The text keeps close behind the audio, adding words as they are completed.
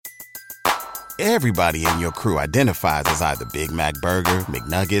Everybody in your crew identifies as either Big Mac Burger,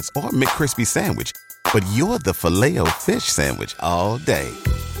 McNuggets, or McCrispy Sandwich. But you're the Filet-O-Fish Sandwich all day.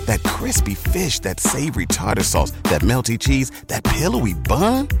 That crispy fish, that savory tartar sauce, that melty cheese, that pillowy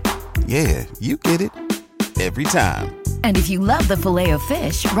bun. Yeah, you get it. Every time. And if you love the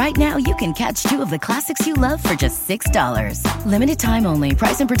Filet-O-Fish, right now you can catch two of the classics you love for just $6. Limited time only.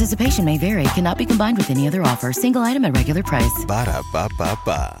 Price and participation may vary. Cannot be combined with any other offer. Single item at regular price.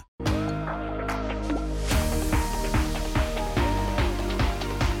 Ba-da-ba-ba-ba.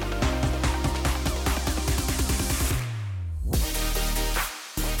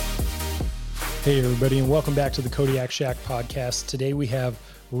 Hey everybody, and welcome back to the Kodiak Shack podcast. Today we have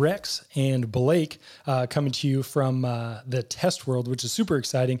Rex and Blake coming to you from the test world, which is super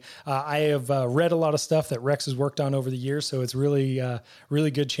exciting. I have read a lot of stuff that Rex has worked on over the years, so it's really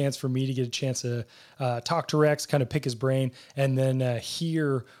good chance for me to get a chance to talk to Rex, kind of pick his brain, and then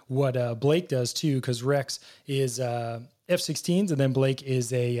hear what Blake does too, because Rex is F-16s, and then Blake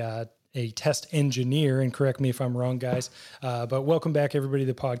is a test engineer, and correct me if I'm wrong, guys. But welcome back, everybody,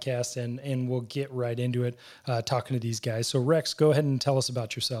 to the podcast, and we'll get right into it, talking to these guys. So, Rex, go ahead and tell us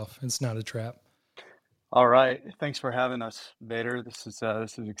about yourself. It's not a trap. All right. Thanks for having us, Vader. This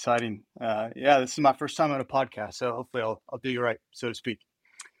is exciting. This is my first time on a podcast, so hopefully I'll do you right, so to speak.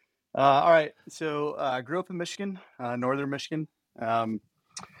 All right. So I grew up in Michigan, northern Michigan.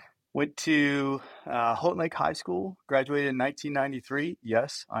 Went to Houghton Lake High School, graduated in 1993.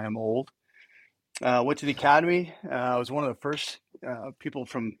 Yes, I am old. Went to the academy. I was one of the first people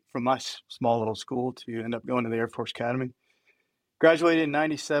from my small little school to end up going to the Air Force Academy. Graduated in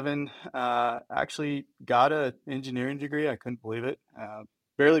 97. Actually got an engineering degree. I couldn't believe it.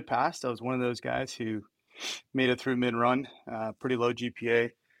 Barely passed. I was one of those guys who made it through mid-run, pretty low GPA.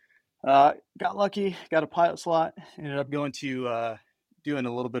 Got lucky, got a pilot slot. Ended up going to doing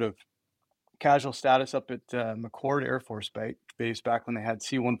a little bit of casual status up at McChord Air Force Base back when they had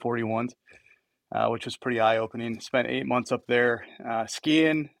C-141s, which was pretty eye-opening. Spent 8 months up there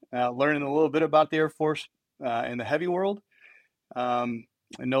skiing, learning a little bit about the Air Force in the heavy world. And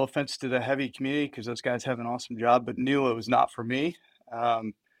no offense to the heavy community, because those guys have an awesome job, but knew it was not for me.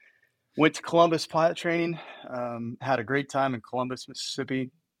 Went to Columbus pilot training, had a great time in Columbus, Mississippi.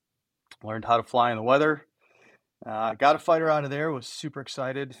 Learned how to fly in the weather. Got a fighter out of there, was super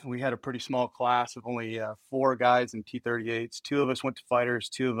excited. We had a pretty small class of only 4 guys in T-38s. 2 of us went to fighters,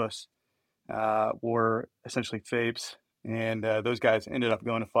 2 of us were essentially FAPEs, and those guys ended up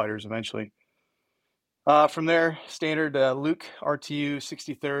going to fighters eventually. From there, standard Luke RTU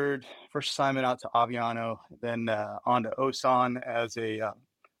 63rd, first assignment out to Aviano, then on to Osan as a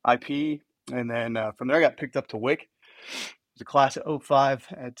IP, and then from there I got picked up to WIC. It was a class at 05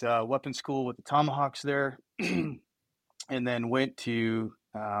 at weapons school with the Tomahawks there, and then went to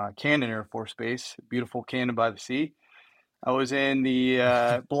Camden Air Force Base, beautiful Camden by the Sea. I was in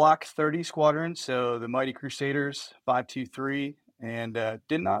the Block 30 Squadron, so the Mighty Crusaders 523, and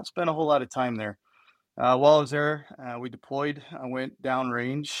did not spend a whole lot of time there. While I was there, we deployed. I went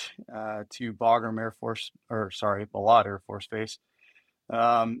downrange to Balad Air Force Base.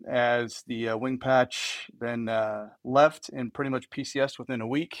 As the wing patch, then left and pretty much PCS'd within a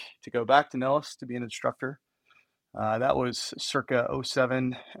week to go back to Nellis to be an instructor. That was circa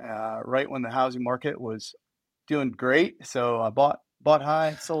 07, right when the housing market was doing great. So I bought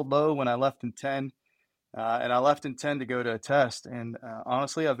high, sold low when I left in 10. And I left in 10 to go to a test. And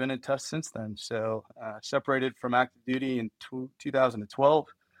honestly, I've been in test since then. So separated from active duty in 2012.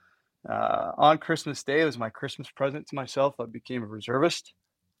 On Christmas Day, it was my Christmas present to myself. I became a reservist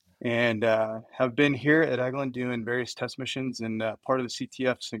and have been here at Eglin doing various test missions and part of the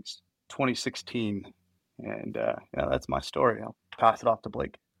CTF since 2016. And that's my story. I'll pass it off to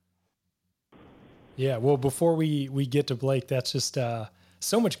Blake. Yeah, well, before we get to Blake, that's just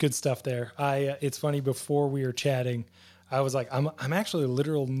so much good stuff there. It's funny, before we were chatting, I was like, I'm actually a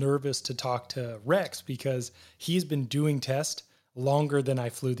little nervous to talk to Rex because he's been doing tests longer than I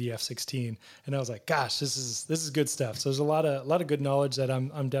flew the F-16, and I was like, gosh, this is good stuff. So there's a lot of good knowledge that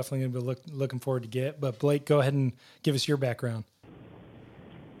I'm definitely going to be looking forward to get. But Blake, go ahead and give us your background.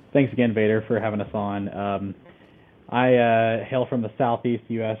 Thanks again, Vader, for having us on. I hail from the southeast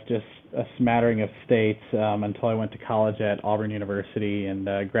U.S., just a smattering of states, until I went to college at Auburn University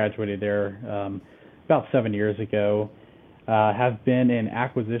and graduated there about 7 years ago. Have been in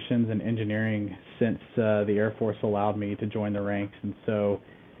acquisitions and engineering since the Air Force allowed me to join the ranks, and so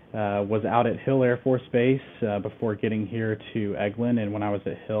was out at Hill Air Force Base before getting here to Eglin. And when I was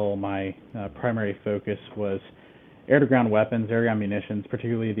at Hill, my primary focus was air-to-ground weapons, air-to-ground munitions,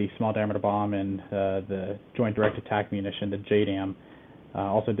 particularly the small diameter bomb and the Joint Direct Attack Munition, the JDAM.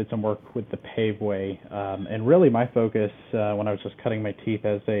 Also did some work with the Paveway. And really my focus when I was just cutting my teeth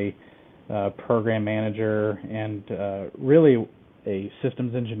as a program manager and really a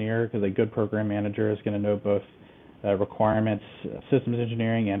systems engineer, because a good program manager is going to know both requirements, systems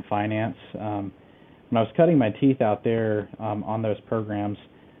engineering, and finance. When I was cutting my teeth out there on those programs,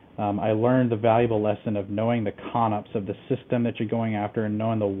 I learned the valuable lesson of knowing the ConOps of the system that you're going after and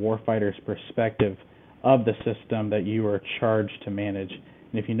knowing the warfighter's perspective of the system that you are charged to manage.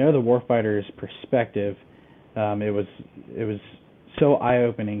 And if you know the warfighter's perspective, it was so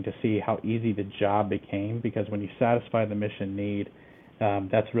eye-opening to see how easy the job became, because when you satisfy the mission need,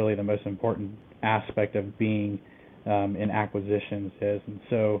 that's really the most important aspect of being in acquisitions is. And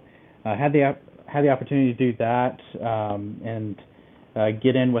so I had the opportunity to do that and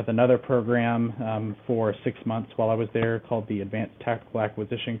get in with another program for 6 months while I was there called the Advanced Tactical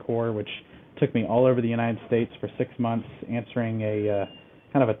Acquisition Corps, which took me all over the United States for 6 months answering a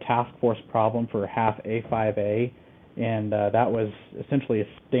kind of a task force problem for half A5A. And that was essentially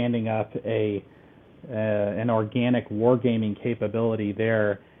standing up an organic wargaming capability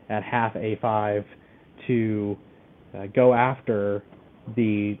there at half A5 to go after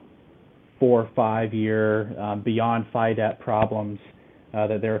the 4 or 5 year beyond FIDET problems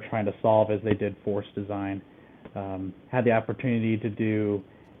that they were trying to solve as they did force design. Had the opportunity to do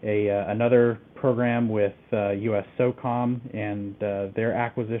another program with US SOCOM and their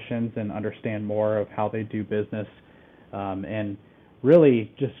acquisitions and understand more of how they do business, and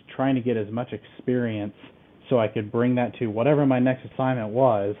really just trying to get as much experience so I could bring that to whatever my next assignment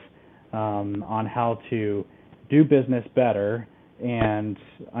was, on how to do business better and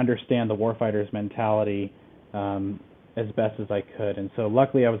understand the warfighter's mentality as best as I could. And so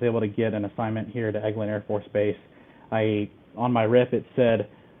luckily I was able to get an assignment here to Eglin Air Force Base. On my RIP it said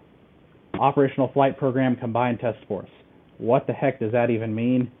Operational Flight Program Combined Task Force. What the heck does that even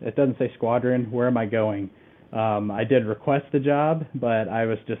mean? It doesn't say squadron. Where am I going? I did request the job, but I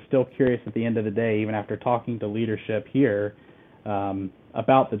was just still curious at the end of the day, even after talking to leadership here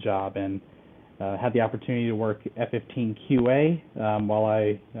about the job, and had the opportunity to work F-15 QA while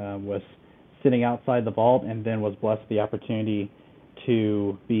I was sitting outside the vault, and then was blessed the opportunity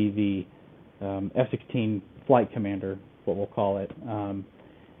to be the F-16 flight commander, what we'll call it,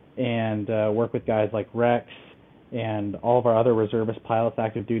 and work with guys like Rex and all of our other reservist pilots,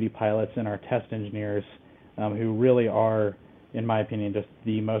 active duty pilots, and our test engineers, who really are, in my opinion, just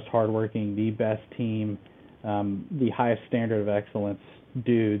the most hardworking, the best team, the highest standard of excellence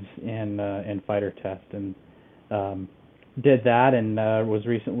dudes in fighter test. And did that, and was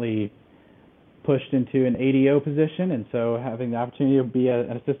recently pushed into an ADO position. And so having the opportunity to be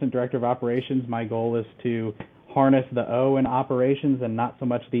an assistant director of operations, my goal is to harness the O in operations and not so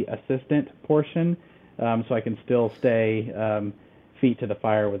much the assistant portion, so I can still stay feet to the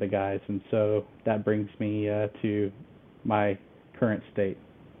fire with the guys. And so that brings me to my current state.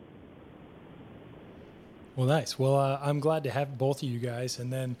 Well, nice. Well, I'm glad to have both of you guys.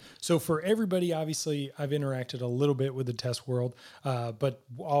 And then, so for everybody, obviously, I've interacted a little bit with the test world, but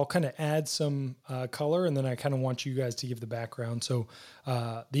I'll kind of add some color, and then I kind of want you guys to give the background. So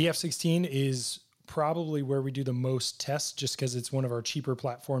the F-16 is probably where we do the most tests, just because it's one of our cheaper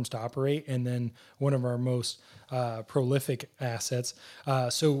platforms to operate, and then one of our most prolific assets.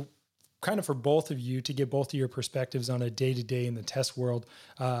 So kind of for both of you, to get both of your perspectives on a day-to-day in the test world,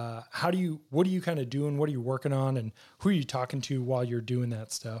 what are you kind of doing? What are you working on? And who are you talking to while you're doing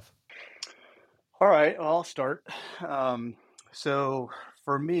that stuff? All right, well, I'll start. So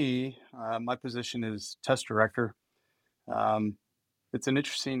for me, my position is test director. It's an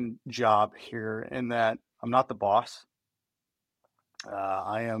interesting job here in that I'm not the boss.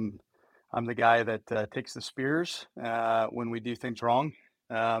 I'm the guy that takes the spears when we do things wrong.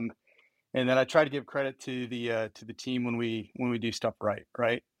 And then I try to give credit to the team when we do stuff right.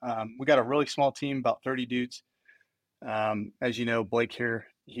 We got a really small team, about 30 dudes. As you know, Blake here,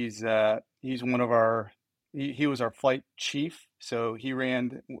 he's one of our he was our flight chief. So he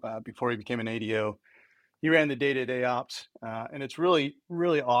ran before he became an ADO. He ran the day-to-day ops, and it's really,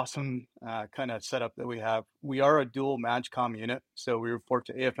 really awesome kind of setup that we have. We are a dual MAGCOM unit, so we report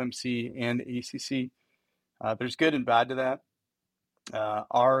to AFMC and ACC. There's good and bad to that.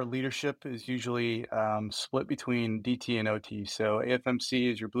 Our leadership is usually split between DT and OT. So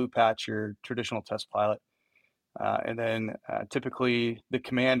AFMC is your blue patch, your traditional test pilot. And then typically the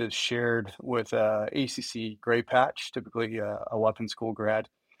command is shared with ACC gray patch, typically a weapons school grad.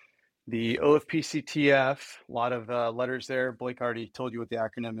 The OFPCTF, a lot of letters there. Blake already told you what the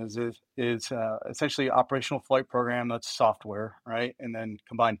acronym is essentially Operational Flight Program. That's software, right? And then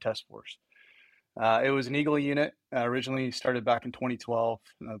Combined Task Force. It was an Eagle unit, originally started back in 2012.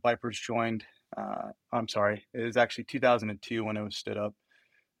 Vipers joined, I'm sorry, it was actually 2002 when it was stood up.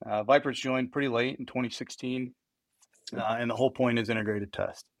 Vipers joined pretty late in 2016, and the whole point is integrated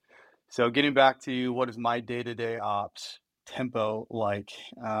test. So getting back to what is my day-to-day ops tempo like,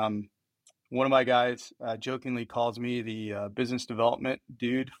 one of my guys jokingly calls me the business development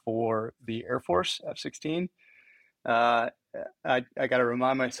dude for the Air Force F-16. I got to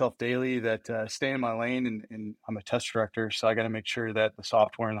remind myself daily that stay in my lane, and I'm a test director, so I got to make sure that the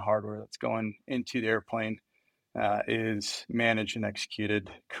software and the hardware that's going into the airplane is managed and executed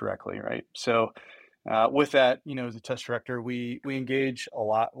correctly, right? So with that, as a test director, we engage a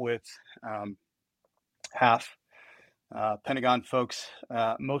lot with HAF, Pentagon folks,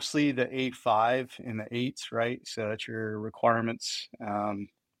 mostly the A5 and the 8s, right? So that's your requirements and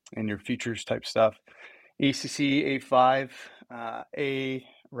your features type stuff. ACC A5, A,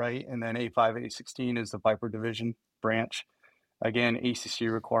 right? And then A5, A16 is the Viper division branch. Again, ACC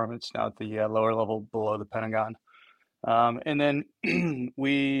requirements now at the lower level below the Pentagon. And then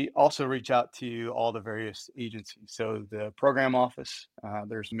we also reach out to all the various agencies. So the program office,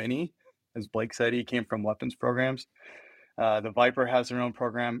 there's many. As Blake said, he came from weapons programs. The Viper has their own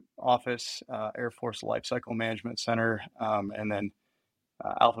program office, Air Force Lifecycle Management Center, and then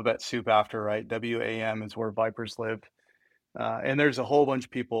alphabet soup after, right? WAM is where Vipers live. And there's a whole bunch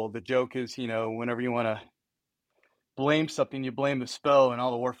of people. The joke is, whenever you want to blame something, you blame the SPO, and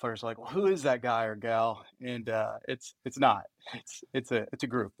all the warfighters are like, well, who is that guy or gal? And it's not. It's a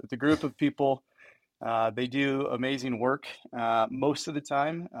group. It's a group of people. They do amazing work most of the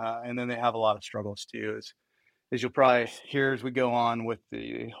time, and then they have a lot of struggles too, as you'll probably hear as we go on with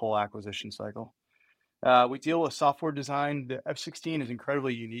the whole acquisition cycle. We deal with software design. The F-16 is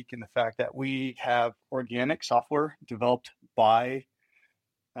incredibly unique in the fact that we have organic software developed by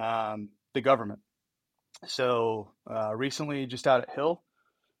the government. So recently, just out at Hill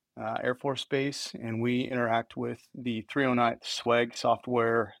Air Force Base, and we interact with the 309th SWAG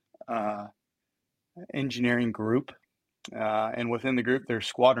software engineering group. And within the group, there's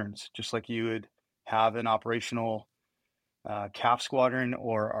squadrons, just like you would have an operational CAF squadron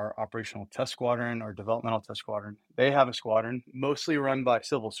or our operational test squadron or developmental test squadron. They have a squadron mostly run by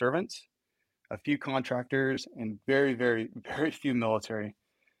civil servants, a few contractors, and very, very, very few military.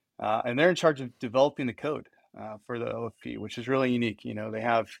 And they're in charge of developing the code for the OFP, which is really unique. They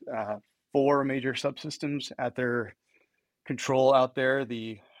have 4 major subsystems at their control out there: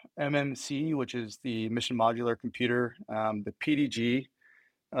 the MMC, which is the Mission Modular Computer, the PDG,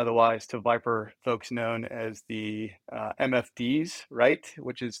 otherwise to Viper folks known as the MFDs, right,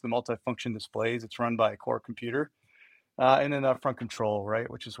 which is the multifunction displays. It's run by a core computer. And then upfront control, right,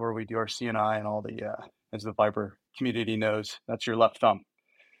 which is where we do our CNI and all the, as the Viper community knows, that's your left thumb.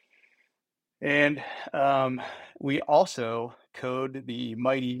 And we also code the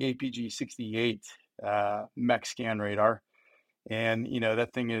mighty APG-68 mech scan radar. And,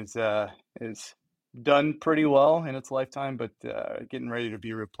 that thing is done pretty well in its lifetime, but getting ready to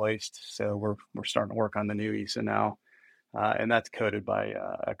be replaced. So we're starting to work on the new ESA now, and that's coded by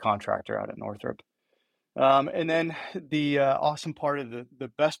a contractor out at Northrop. And then the awesome part of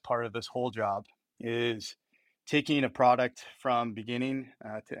the best part of this whole job is taking a product from beginning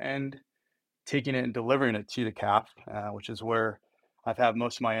to end, taking it and delivering it to the CAF, which is where I've had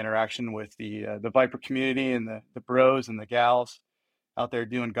most of my interaction with the Viper community and the bros and the gals out there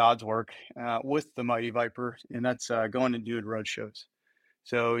doing God's work with the mighty Viper, and that's going and doing road shows.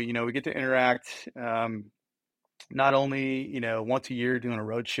 So, we get to interact not only, once a year doing a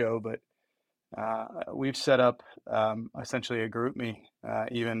road show, but we've set up essentially a GroupMe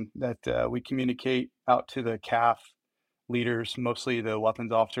even that we communicate out to the CAF leaders, mostly the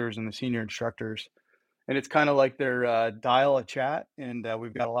weapons officers and the senior instructors. And it's kind of like their dial a chat, and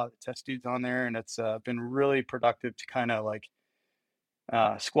we've got a lot of test dudes on there, and it's been really productive to kind of like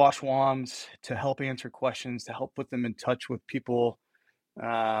squash WOMs, to help answer questions, to help put them in touch with people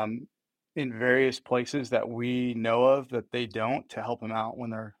in various places that we know of that they don't, to help them out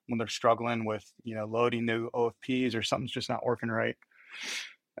when they're struggling with loading new OFPs or something's just not working right.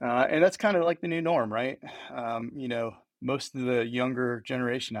 And that's kind of like the new norm, right? Most of the younger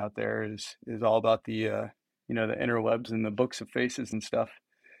generation out there is all about the the interwebs and the books of faces and stuff.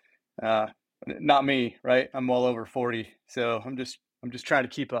 Not me, right? I'm well over 40, so I'm just trying to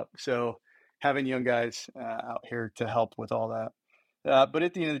keep up. So having young guys out here to help with all that. But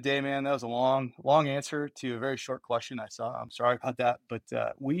at the end of the day, man, that was a long answer to a very short question. I'm sorry about that, but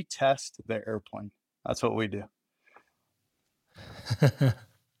we test the airplane. That's what we do.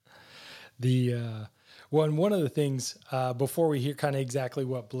 Well, and one of the things before we hear kind of exactly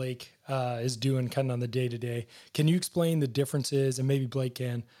what Blake is doing kind of on the day to day, can you explain the differences, and maybe Blake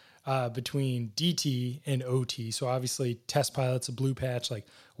can, between DT and OT? So obviously test pilots, a blue patch, like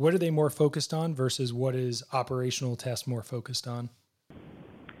what are they more focused on versus what is operational test more focused on?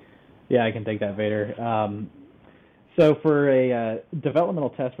 Yeah, I can take that, Vader. So for a developmental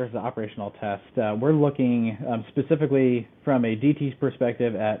test versus operational test, we're looking specifically from a DT's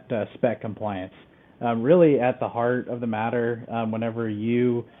perspective at spec compliance. Really at the heart of the matter, whenever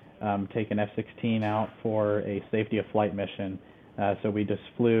you take an F-16 out for a safety of flight mission. So we just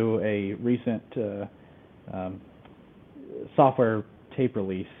flew a recent software tape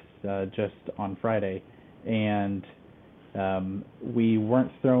release just on Friday, and we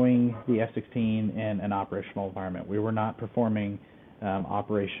weren't throwing the F-16 in an operational environment. We were not performing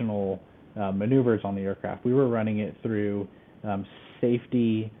operational maneuvers on the aircraft. We were running it through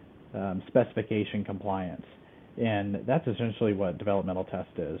safety specification compliance. And that's essentially what developmental test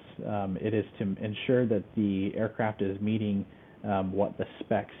is. It is to ensure that the aircraft is meeting what the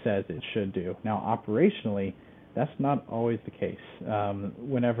spec says it should do. Now, operationally, that's not always the case.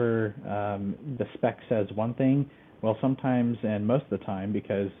 Whenever the spec says one thing, well, sometimes and most of the time,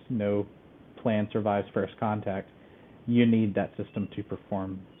 because no plan survives first contact, you need that system to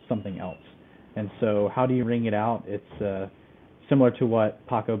perform something else. And so how do you ring it out? It's similar to what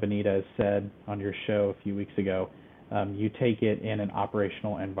Paco Benitez said on your show a few weeks ago. You take it in an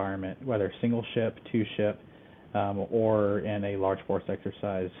operational environment, whether single ship, two ship, or in a large force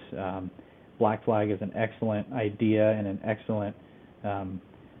exercise. Black Flag is an excellent idea and an excellent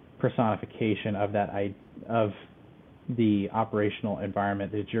personification of that of the operational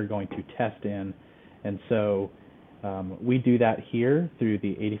environment that you're going to test in. And so we do that here through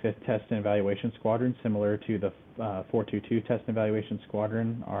the 85th Test and Evaluation Squadron, similar to the 422 Test and Evaluation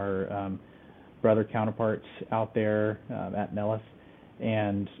Squadron, our brother counterparts out there at Nellis.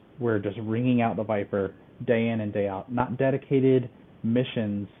 And we're just ringing out the Viper day in and day out, not dedicated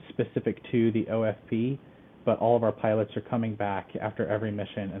missions specific to the OFP, but all of our pilots are coming back after every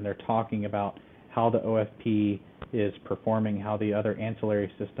mission and they're talking about how the OFP is performing, how the other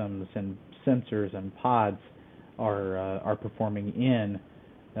ancillary systems and sensors and pods are performing in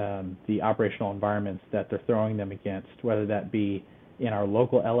the operational environments that they're throwing them against, whether that be in our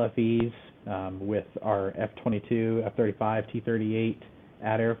local LFEs with our F-22, F-35, T-38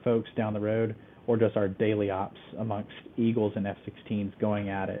 at-air folks down the road, or just our daily ops amongst Eagles and F-16s going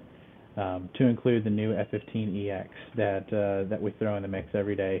at it, to include the new F-15EX that we throw in the mix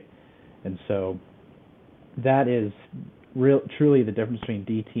every day. And so that is truly the difference between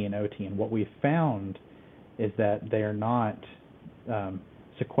DT and OT. And what we found is that they are not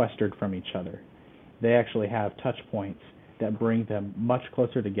sequestered from each other. They actually have touch points that bring them much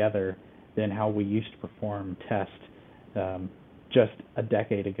closer together than how we used to perform tests just a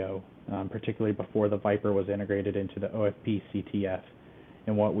decade ago, particularly before the Viper was integrated into the OFP CTF.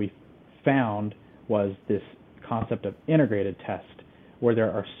 And what we found was this concept of integrated test, where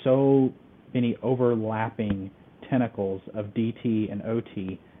there are so many overlapping tentacles of DT and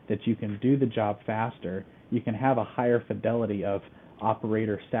OT that you can do the job faster. You can have a higher fidelity of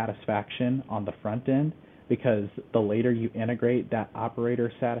operator satisfaction on the front end, because the later you integrate that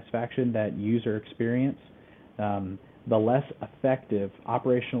operator satisfaction, that user experience, the less effective,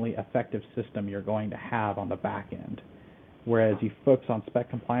 operationally effective system you're going to have on the back end. Whereas you focus on spec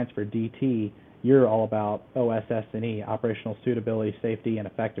compliance for DT, you're all about OSS&E, operational suitability, safety, and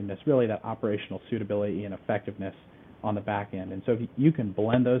effectiveness, really that operational suitability and effectiveness on the back end. And so if you can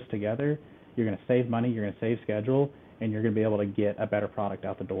blend those together, you're going to save money, you're going to save schedule, and you're going to be able to get a better product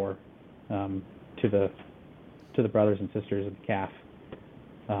out the door to the brothers and sisters of the CAF.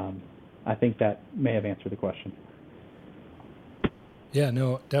 I think that may have answered the question. Yeah,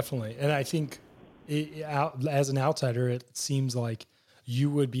 no, definitely. And I think as an outsider, it seems like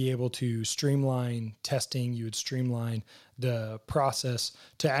you would be able to streamline testing, you would streamline the process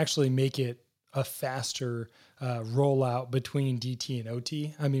to actually make it a faster rollout between DT and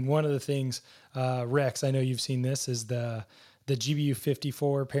OT. I mean, one of the things, Rex, I know you've seen this, is the GBU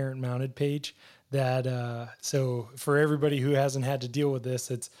 54 parent mounted page that, so for everybody who hasn't had to deal with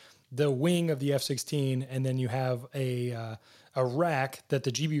this, it's the wing of the F-16, and then you have a rack that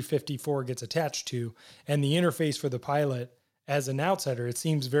the GBU 54 gets attached to, and the interface for the pilot. As an outsider, it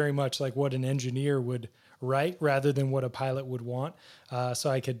seems very much like what an engineer would write rather than what a pilot would want. So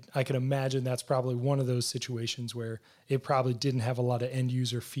I could imagine that's probably one of those situations where it probably didn't have a lot of end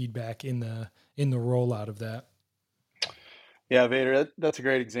user feedback in the rollout of that. Yeah, Vader, that's a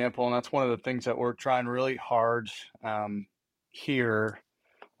great example, and that's one of the things that we're trying really hard here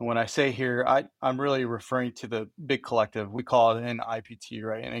And when I say here, I'm really referring to the big collective. We call it an IPT,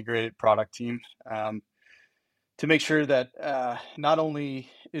 right? Integrated Product Team. To make sure that not only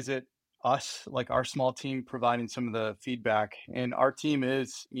is it us, like our small team, providing some of the feedback, and our team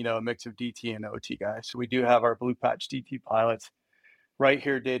is, a mix of DT and OT guys. So we do have our Blue Patch DT pilots right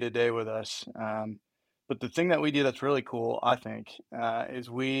here day to day with us. But the thing that we do that's really cool, I think, is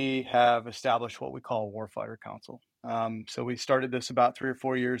we have established what we call a Warfighter Council. So we started this about 3 or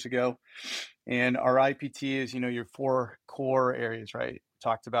 4 years ago, and our IPT is, your 4 core areas, right?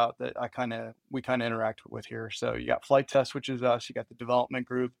 Talked about that we kind of interact with here. So you got flight test, which is us. You got the development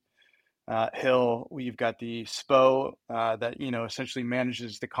group, Hill. We've got the SPO that essentially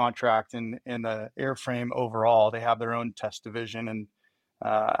manages the contract and the airframe overall. They have their own test division and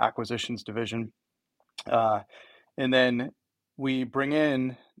acquisitions division, and then we bring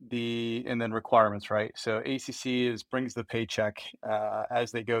in and then requirements, right? So ACC brings the paycheck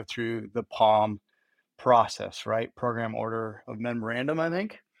as they go through the POM process, right? Program Order of Memorandum, I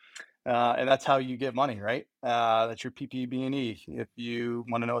think. And that's how you get money, right? That's your PPB&E. If you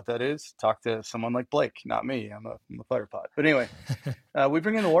want to know what that is, talk to someone like Blake, not me. I'm a fighter pilot. But anyway, we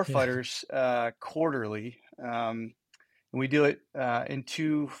bring in the warfighters quarterly. And we do it in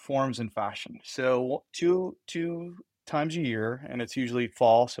 2 forms and fashion. So two times a year, and it's usually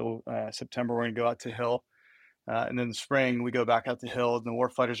fall. So September, we're going to go out to Hill. And then in the spring, we go back out to Hill, and the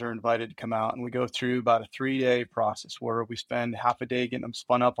warfighters are invited to come out, and we go through about a 3-day process where we spend half a day getting them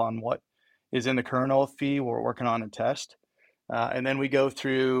spun up on what is in the current OFE we're working on and test. And then we go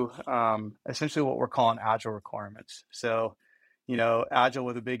through essentially what we're calling agile requirements. So, agile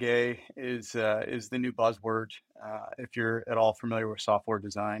with a big A is the new buzzword. If you're at all familiar with software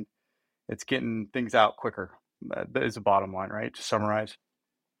design, it's getting things out quicker. That is the bottom line, right? To summarize.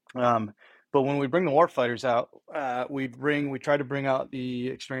 But when we bring the warfighters out, we try to bring out the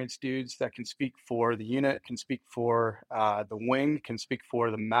experienced dudes that can speak for the unit, can speak for the wing, can speak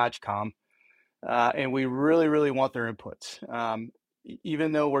for the MAGCOM, and we really, really want their inputs.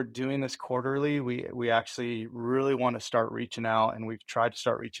 Even though we're doing this quarterly, we actually really want to start reaching out, and we've tried to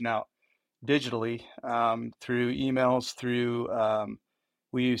start reaching out digitally through emails,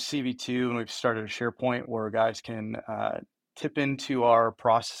 we use CV2, and we've started a SharePoint where guys can tip into our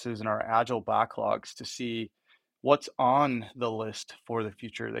processes and our agile backlogs to see what's on the list for the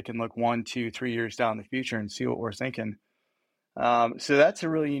future. They can look 1, 2, 3 years down the future and see what we're thinking. So that's a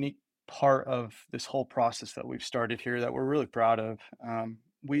really unique part of this whole process that we've started here that we're really proud of.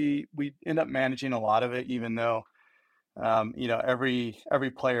 We end up managing a lot of it, even though every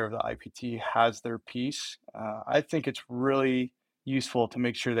player of the IPT has their piece. I think it's really useful to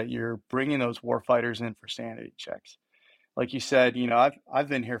make sure that you're bringing those warfighters in for sanity checks. Like you said, I've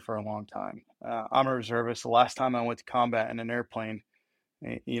been here for a long time. I'm a reservist. The last time I went to combat in an airplane,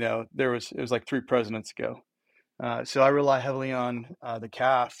 it was like 3 presidents ago. So I rely heavily on the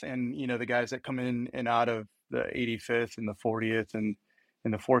CAF and the guys that come in and out of the 85th and the 40th and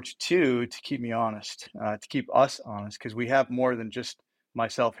the 42 to keep me honest, to keep us honest, because we have more than just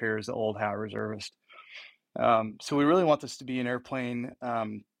myself here as the old hat reservist. So we really want this to be an airplane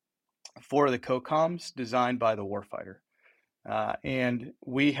for the COCOMs designed by the warfighter. And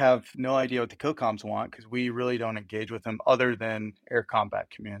we have no idea what the COCOMs want because we really don't engage with them other than Air Combat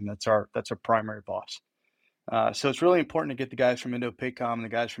Command. That's our primary boss. So it's really important to get the guys from Indo-PACOM and the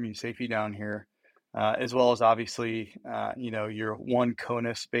guys from USAFE down here, as well as obviously, your one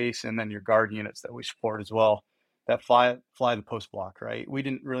CONUS base and then your guard units that we support as well that fly the post block, right? We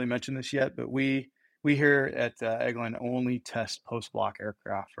didn't really mention this yet, but we here at Eglin only test post block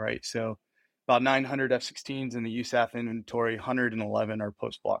aircraft, right? So about 900 F-16s in the USAF inventory, 111 are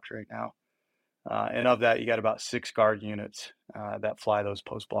post blocks right now. And of that, you got about 6 guard units that fly those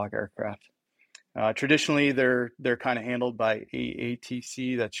post block aircraft. Traditionally, they're kind of handled by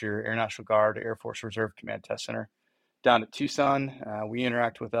AATC, that's your Air National Guard, Air Force Reserve Command Test Center, down at Tucson. We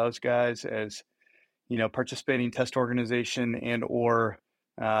interact with those guys as, participating test organization and or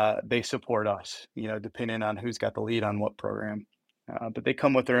they support us, depending on who's got the lead on what program. But they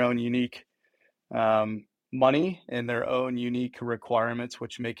come with their own unique money and their own unique requirements,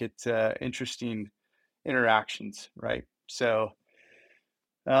 which make it interesting interactions, right? So,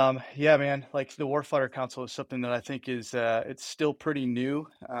 yeah, man, like the Warfighter Council is something that I think is it's still pretty new.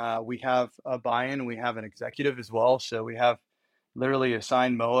 We have a buy-in, we have an executive as well, so we have literally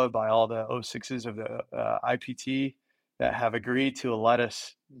assigned MOA by all the 06s of the IPT that have agreed to let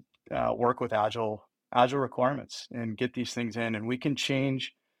us work with agile requirements and get these things in, and we can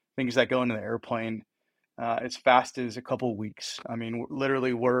change things that go into the airplane as fast as a couple of weeks. I mean,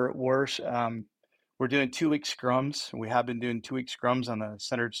 literally, we're we're doing 2-week scrums. We have been doing 2-week scrums on the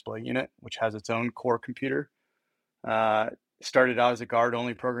center display unit, which has its own core computer. Started out as a guard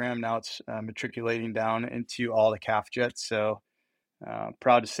only program. Now it's matriculating down into all the CAF jets. So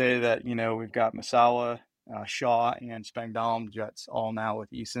proud to say that, we've got Misawa, Shaw, and Spangdahlem jets all now with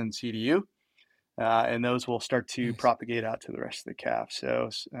ESA and CDU. And those will start to propagate out to the rest of the CAF.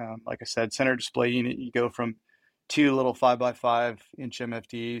 So like I said, center display unit, you go from 2 little 5x5 inch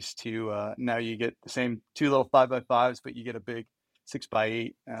MFDs to now you get the same 2 little 5x5s, but you get a big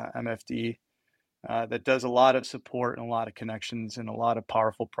 6x8 MFD. That does a lot of support and a lot of connections and a lot of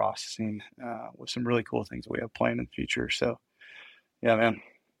powerful processing with some really cool things we have planned in the future. So, yeah, man.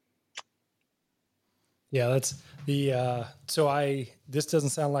 Yeah, that's the, this doesn't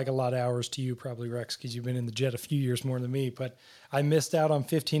sound like a lot of hours to you probably, Rex, because you've been in the jet a few years more than me, but I missed out on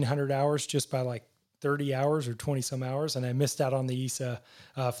 1,500 hours just by like 30 hours or 20 some hours. And I missed out on the ESA,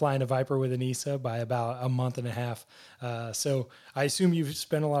 flying a Viper with an ESA by about a month and a half. So I assume you've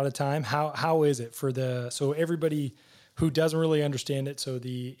spent a lot of time. How is it so everybody who doesn't really understand it? So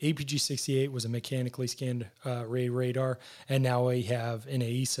the APG-68 was a mechanically scanned array radar, and now we have an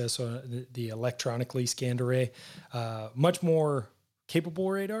ESA, so the electronically scanned array, much more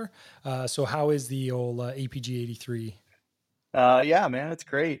capable radar. So how is the old APG-83? Yeah, man, it's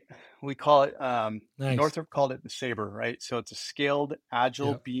great. We call it, Nice. Northrop called it the Sabre, right? So it's a scaled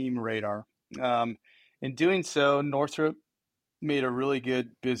agile beam radar. In doing so, Northrop made a really good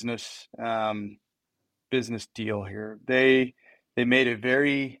business deal here. They made a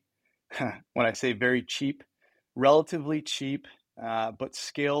very, when I say very cheap, relatively cheap, but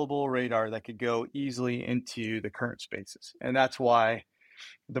scalable radar that could go easily into the current spaces. And that's why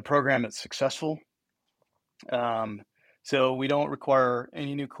the program is successful. So we don't require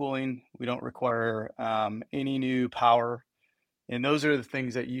any new cooling. We don't require any new power. And those are the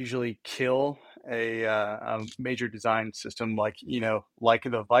things that usually kill a major design system like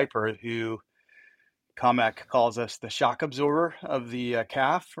the Viper, who COMAC calls us the shock absorber of the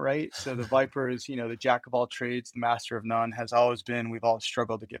CAF, right? So the Viper is, the jack of all trades, the master of none, has always been. We've always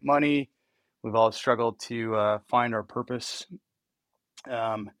struggled to get money. We've always struggled to find our purpose.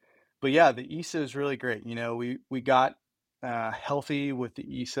 But yeah, the ESA is really great. We got healthy with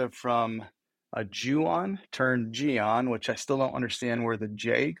the ESA from a JUON turned GEON, which I still don't understand where the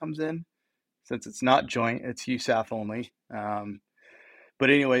J comes in, since it's not joint, it's USAF only. But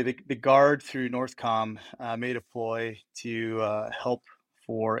anyway, the guard through Northcom made a ploy to help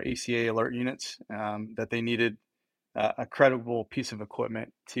for ACA alert units that they needed a credible piece of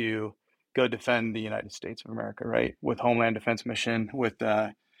equipment to go defend the United States of America, right? With Homeland Defense mission, with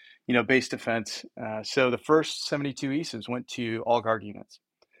base defense. So the first 72 ESAs went to all guard units,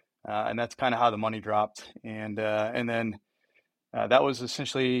 and that's kind of how the money dropped. And then that was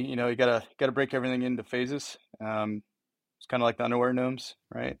essentially, you gotta break everything into phases. It's kind of like the underwear gnomes,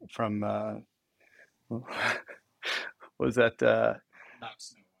 right? From what was that? Not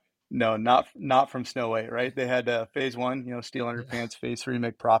Snow White. No, not from Snow White, right? They had phase 1, steel underpants. Phase 3,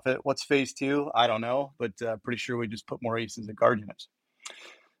 make profit. What's phase 2? I don't know, but pretty sure we just put more ESAs in guard units.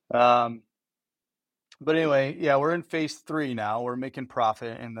 But anyway, yeah, we're in phase 3 now. We're making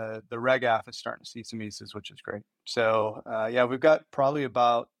profit, and the RegAF is starting to see some ESAs, which is great. So yeah, we've got probably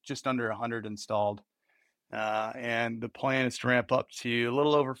about just under 100 installed, and the plan is to ramp up to a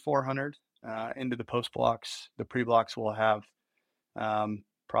little over 400 into the post blocks. The pre blocks will have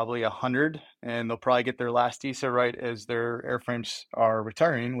probably 100, and they'll probably get their last ESA right as their airframes are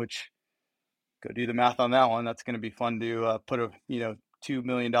retiring. Which, go do the math on that one. That's going to be fun to put a $2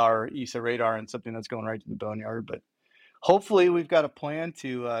 million ESA radar in something that's going right to the boneyard. But hopefully we've got a plan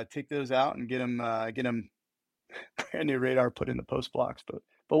to take those out and get them brand new radar put in the post blocks. But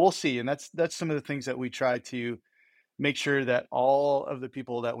we'll see. And that's some of the things that we try to make sure that all of the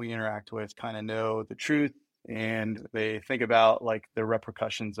people that we interact with kind of know the truth, and they think about like the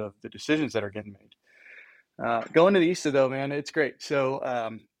repercussions of the decisions that are getting made. Going to the ESA though, man, it's great.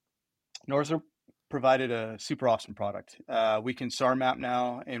 So Northrop provided a super awesome product. We can SAR map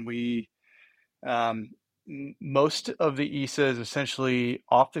now, and we most of the ESA is essentially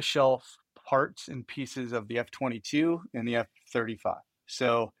off the shelf parts and pieces of the F-22 and the F-35.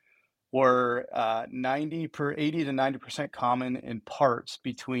 So we're 80 to 90% common in parts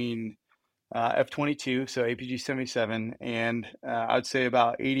between F-22, so APG-77, and I'd say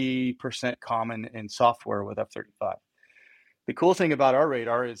about 80% common in software with F-35. The cool thing about our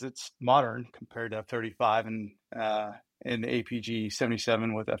radar is it's modern compared to F-35 and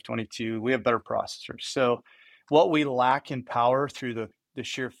APG-77 with F-22. We have better processors. So what we lack in power through the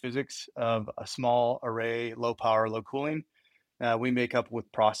sheer physics of a small array, low power, low cooling, we make up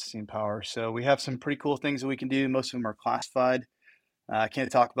with processing power. So we have some pretty cool things that we can do. Most of them are classified. I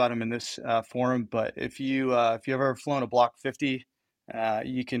can't talk about them in this forum, but if you've ever flown a Block 50,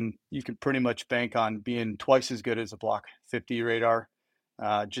 you can pretty much bank on being twice as good as a Block 50 radar,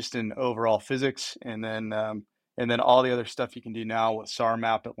 just in overall physics, and then all the other stuff you can do now with SAR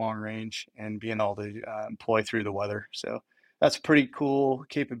map at long range and being able to employ through the weather. So that's a pretty cool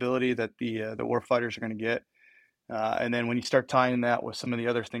capability that the warfighters are going to get. And then when you start tying that with some of the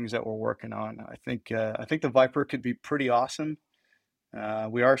other things that we're working on, I think the Viper could be pretty awesome.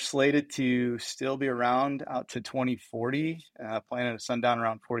 We are slated to still be around out to 2040, planning to sundown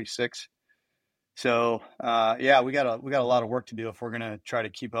around 46. So yeah, we got a lot of work to do if we're going to try to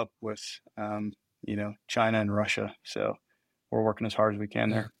keep up with China and Russia. So we're working as hard as we can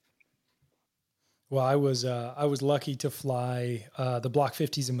there. Well, I was lucky to fly the Block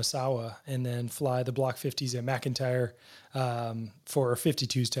 50s in Misawa and then fly the Block 50s at McIntyre for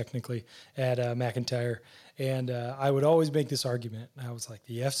 52s technically at McIntyre. And I would always make this argument. I was like,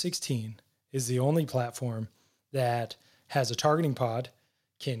 the F-16 is the only platform that has a targeting pod,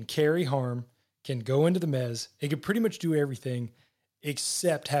 can carry harm, can go into the MES. It can pretty much do everything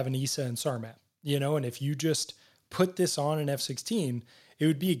except have an ESA and SAR map, and if you just put this on an F-16, it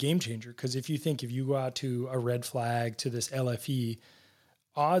would be a game changer. Because if you go out to a red flag, to this LFE,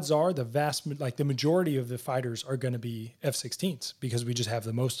 odds are the majority of the fighters are going to be F-16s because we just have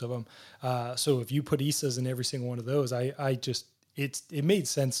the most of them. So if you put ESAs in every single one of those, it made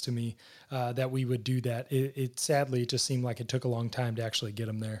sense to me that we would do that. Sadly, it just seemed like it took a long time to actually get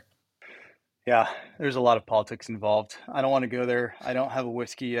them there. Yeah, there's a lot of politics involved. I don't want to go there. I don't have a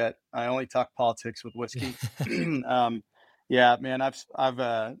whiskey yet. I only talk politics with whiskey. Yeah, man, I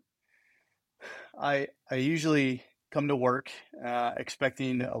usually come to work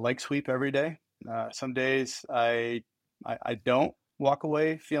expecting a leg sweep every day. Some days I don't walk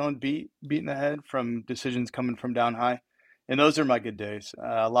away feeling beat in the head from decisions coming from down high, and those are my good days.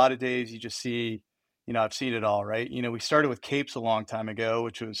 A lot of days you just see, I've seen it all, right? We started with CAPES a long time ago,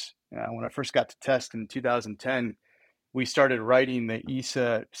 which was when I first got to test in 2010. We started writing the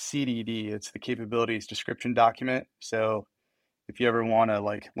ESA CDD. It's the capabilities description document. So if you ever want to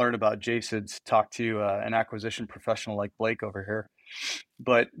learn about JSIDs, talk to an acquisition professional like Blake over here.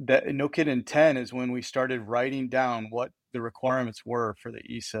 But no kidding, 10 is when we started writing down what the requirements were for the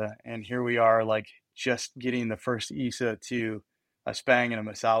ESA. And here we are, just getting the first ESA to a Spang and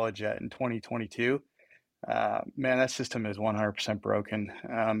a Misawa jet in 2022. Man, that system is 100% broken.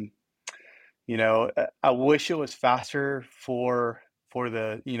 I wish it was faster for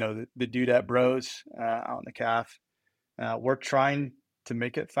the the dudette bros out in the CAF. We're trying to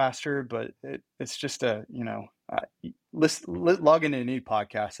make it faster, but it's just log into any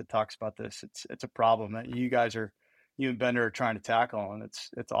podcast that talks about this. It's a problem that you and Bender are trying to tackle, and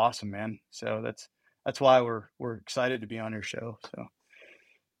it's awesome, man. So that's why we're excited to be on your show. So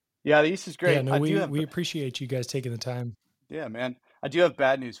yeah, the East is great. Yeah, no, we appreciate you guys taking the time. Yeah, man. I do have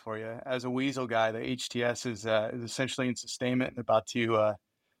bad news for you. As a Weasel guy, the HTS is essentially in sustainment and about to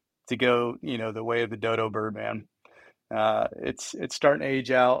go, the way of the dodo bird, man. It's starting to age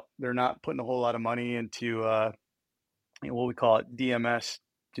out. They're not putting a whole lot of money into what we call it DMS,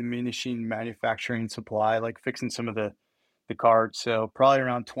 diminishing manufacturing supply, fixing some of the cards. So probably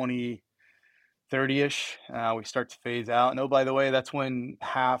around 2030-ish, we start to phase out. And oh, by the way, that's when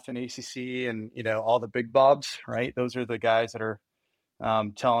HAF and ACC and all the big bobs, right? Those are the guys that are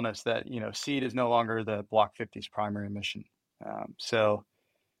telling us that SEAD is no longer the Block 50's primary mission. So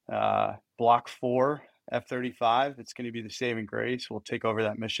Block 4 F-35, it's going to be the saving grace. We'll take over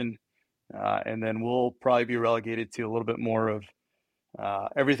that mission, and then we'll probably be relegated to a little bit more of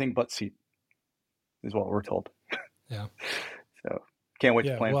everything but SEAD, is what we're told. Yeah. So can't wait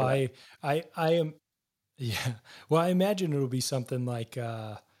to plan for that. I am. Yeah. Well, I imagine it'll be something like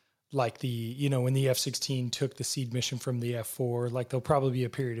the, when the F-16 took the SEAD mission from the F-4, there'll probably be a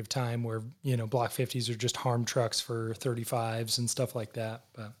period of time where, Block 50s are just harm trucks for 35s and stuff like that.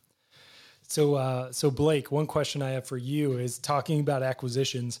 But so Blake, one question I have for you is talking about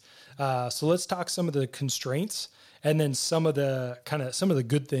acquisitions. So let's talk some of the constraints and then some of the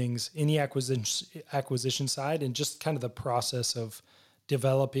good things in the acquisition side, and just kind of the process of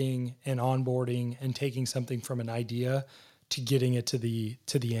developing and onboarding and taking something from an idea to getting it to the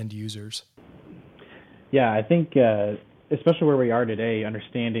end users. Yeah, I think especially where we are today,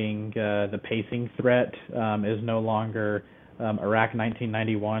 understanding the pacing threat is no longer Iraq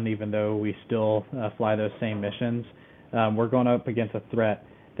 1991, even though we still fly those same missions. We're going up against a threat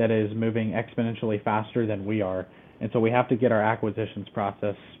that is moving exponentially faster than we are. And so we have to get our acquisitions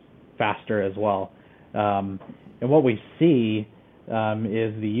process faster as well. And what we see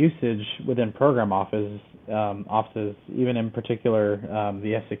is the usage within program offices, even in particular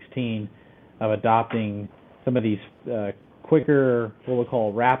the F-16, of adopting some of these quicker, what we'll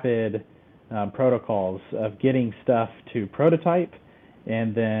call rapid protocols of getting stuff to prototype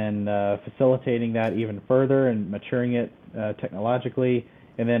and then facilitating that even further and maturing it technologically,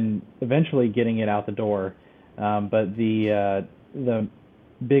 and then eventually getting it out the door. But the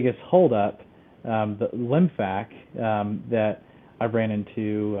biggest holdup, the LIMFAC that I've ran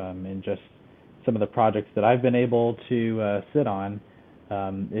into in just some of the projects that I've been able to sit on,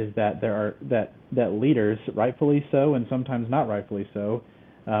 is that that leaders, rightfully so and sometimes not rightfully so,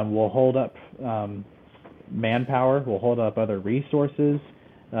 will hold up manpower, will hold up other resources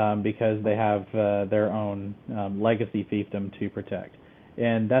because they have their own legacy fiefdom to protect,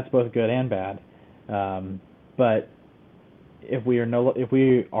 and that's both good and bad. But if we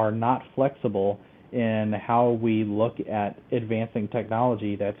are not flexible in how we look at advancing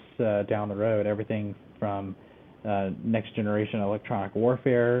technology that's down the road, everything from next generation electronic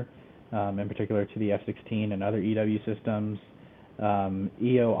warfare, in particular to the F-16 and other EW systems,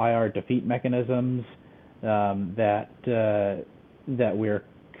 EO/IR defeat mechanisms that we're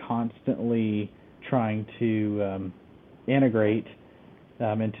constantly trying to integrate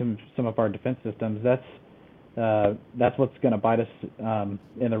into some of our defense systems. That's what's going to bite us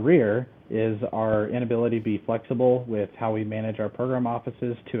in the rear, is our inability to be flexible with how we manage our program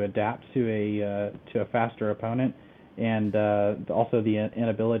offices to adapt to a faster opponent, and also the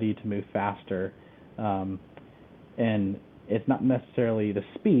inability to move faster. And it's not necessarily the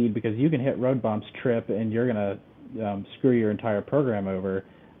speed, because you can hit road bumps, trip, and you're going to screw your entire program over.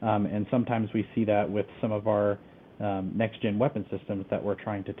 And sometimes we see that with some of our next-gen weapon systems that we're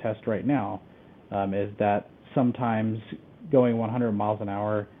trying to test right now, is that sometimes going 100 miles an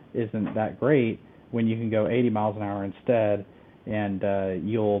hour isn't that great when you can go 80 miles an hour instead, and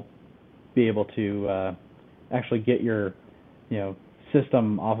you'll be able to actually get your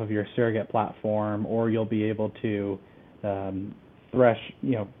system off of your surrogate platform, or you'll be able to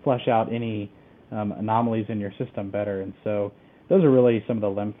flesh out any anomalies in your system better. And so those are really some of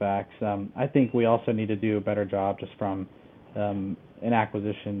the LIMFACs. I think we also need to do a better job just from an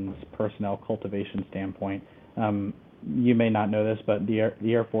acquisitions personnel cultivation standpoint. You may not know this, but the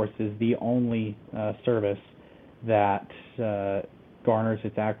Air Force is the only service that garners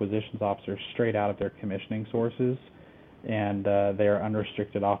its acquisitions officers straight out of their commissioning sources, and they are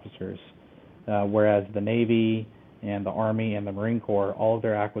unrestricted officers. Whereas the Navy and the Army and the Marine Corps, all of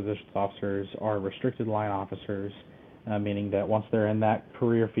their acquisitions officers are restricted line officers, meaning that once they're in that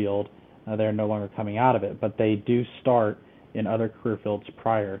career field, they're no longer coming out of it, but they do start in other career fields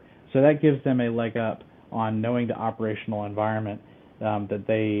prior. So that gives them a leg up on knowing the operational environment that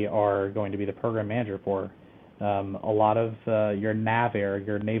they are going to be the program manager for. A lot of your NAVAIR,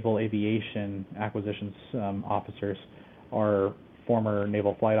 your Naval Aviation Acquisitions officers, are former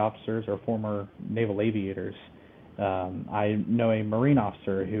naval flight officers or former naval aviators. I know a Marine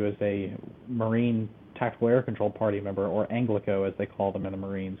officer who is a Marine Tactical Air Control Party member, or Anglico as they call them in the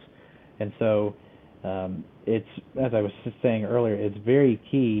Marines. And so it's, as I was saying earlier, it's very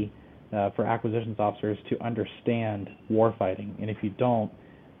key for acquisitions officers to understand warfighting. And if you don't,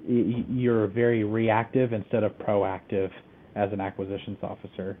 you're very reactive instead of proactive as an acquisitions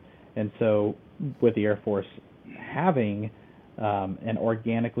officer. And so with the Air Force having an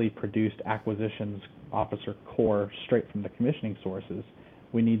organically produced acquisitions officer corps straight from the commissioning sources,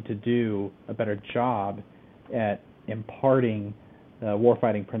 we need to do a better job at imparting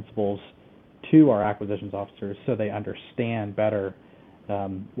warfighting principles to our acquisitions officers so they understand better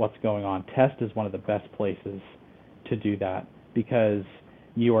what's going on. Test is one of the best places to do that, because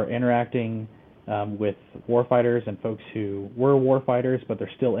you are interacting with warfighters and folks who were warfighters but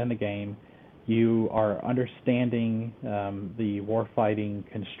they're still in the game. You are understanding the warfighting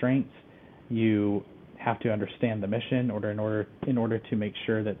constraints. You have to understand the mission in order to make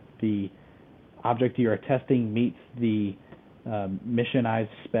sure that the object you are testing meets the missionized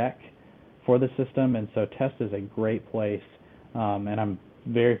spec for the system. And so test is a great place, and I'm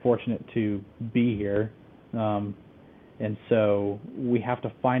very fortunate to be here. And so we have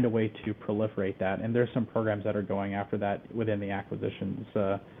to find a way to proliferate that. And there's some programs that are going after that within the acquisitions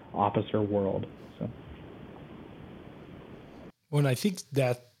officer world. So, well, I think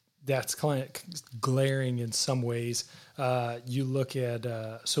that's kind of glaring in some ways. You look at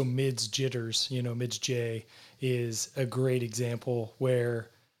so MIDS jitters. MIDS J is a great example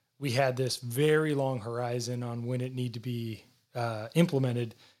where we had this very long horizon on when it needed to be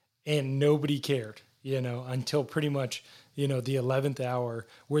implemented, and nobody cared, until pretty much, the 11th hour,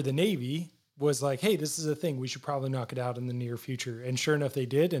 where the Navy was like, hey, this is a thing. We should probably knock it out in the near future. And sure enough, they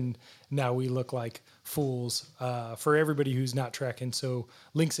did. And now we look like fools for everybody who's not tracking. So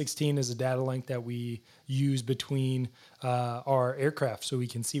Link 16 is a data link that we use between our aircraft so we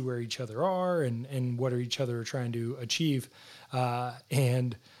can see where each other are and what each other are trying to achieve.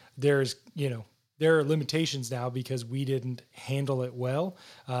 And there's, there are limitations now because we didn't handle it well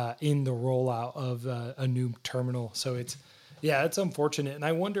in the rollout of a new terminal. So it's unfortunate. And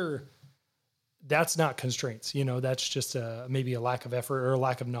I wonder, that's not constraints, that's just maybe a lack of effort or a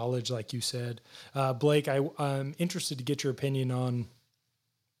lack of knowledge, like you said. Blake, I'm interested to get your opinion on,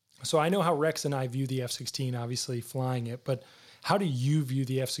 so I know how Rex and I view the F-16, obviously flying it, but how do you view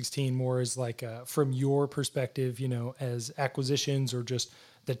the F-16 more as like from your perspective, as acquisitions or just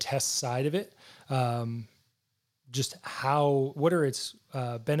the test side of it? Just what are its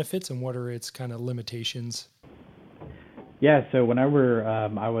benefits and what are its kind of limitations? Yeah, so whenever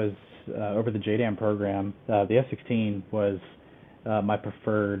I was over the JDAM program, the F-16 was my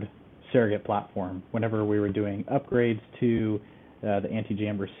preferred surrogate platform. Whenever we were doing upgrades to the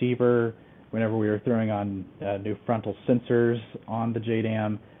anti-jam receiver, whenever we were throwing on new frontal sensors on the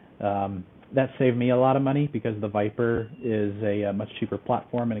JDAM, that saved me a lot of money because the Viper is a much cheaper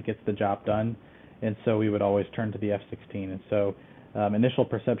platform and it gets the job done. And so we would always turn to the F-16. And so initial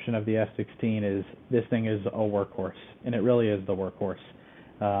perception of the F-16 is this thing is a workhorse, and it really is the workhorse.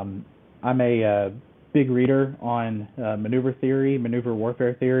 I'm a big reader on maneuver theory, maneuver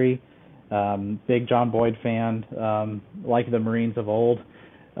warfare theory, big John Boyd fan, like the Marines of old.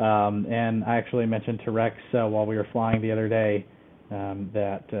 And I actually mentioned to Rex while we were flying the other day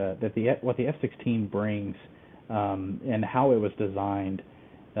what the F-16 brings and how it was designed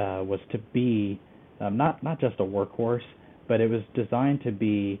was to be not just a workhorse, but it was designed to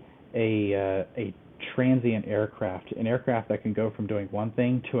be a transient aircraft, an aircraft that can go from doing one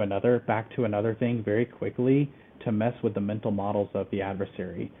thing to another, back to another thing very quickly to mess with the mental models of the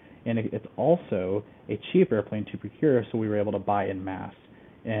adversary. And it's also a cheap airplane to procure, so we were able to buy in mass.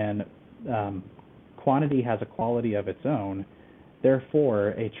 And quantity has a quality of its own. Therefore,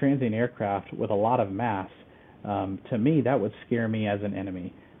 a transient aircraft with a lot of mass, to me, that would scare me as an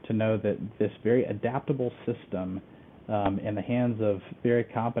enemy, to know that this very adaptable system in the hands of very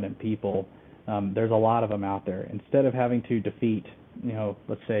competent people, there's a lot of them out there. Instead of having to defeat,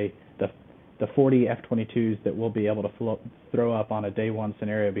 let's say the 40 F-22s that we'll be able to throw up on a day one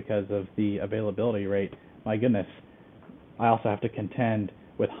scenario because of the availability rate, my goodness, I also have to contend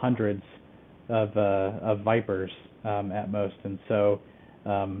with hundreds of Vipers at most. And so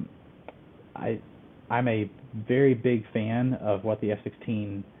I'm a very big fan of what the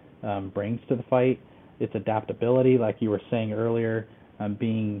F-16 brings to the fight. Its adaptability, like you were saying earlier,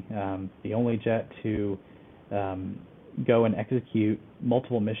 being the only jet to go and execute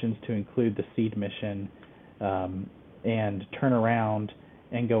multiple missions to include the seed mission and turn around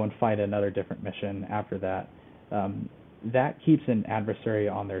and go and fight another different mission after that. That keeps an adversary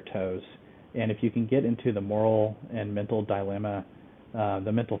on their toes. And if you can get into the moral and mental dilemma,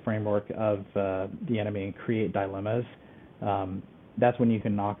 the mental framework of the enemy and create dilemmas, that's when you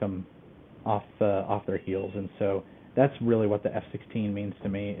can knock them off their heels. And so that's really what the F-16 means to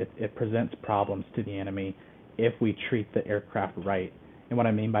me. It presents problems to the enemy if we treat the aircraft right. And what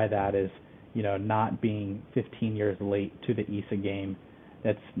I mean by that is, not being 15 years late to the ESA game.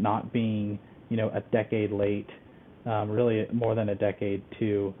 That's not being, a decade late, really more than a decade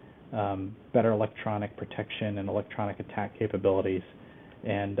to better electronic protection and electronic attack capabilities,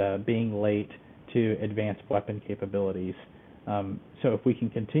 and being late to advanced weapon capabilities. So if we can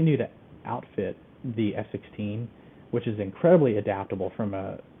continue to outfit the F-16, which is incredibly adaptable from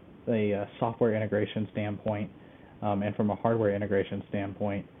a software integration standpoint and from a hardware integration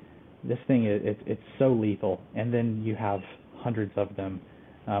standpoint, this thing it's so lethal. And then you have hundreds of them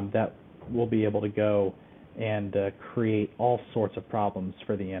that will be able to go and create all sorts of problems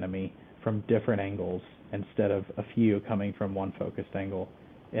for the enemy from different angles instead of a few coming from one focused angle.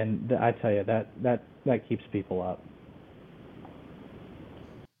 And I tell you, that keeps people up.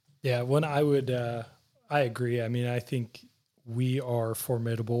 Yeah, I agree. I mean, I think we are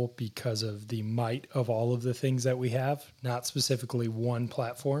formidable because of the might of all of the things that we have, not specifically one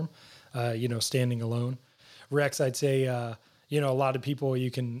platform, standing alone. Rex, I'd say, a lot of people,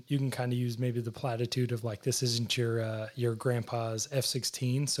 you can kind of use maybe the platitude of like, this isn't your grandpa's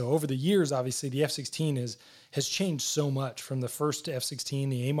F-16. So over the years, obviously the F-16 has changed so much from the first F-16,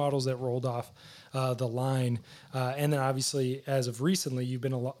 the A models that rolled off the line. And then obviously as of recently, you've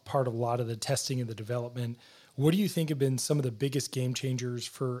been part of a lot of the testing and the development. What do you think have been some of the biggest game changers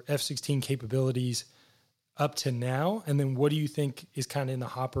for F-16 capabilities up to now? And then what do you think is kind of in the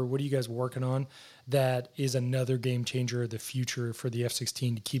hopper? What are you guys working on that is another game changer of the future for the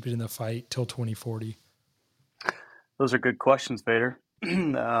F-16 to keep it in the fight till 2040? Those are good questions, Vader.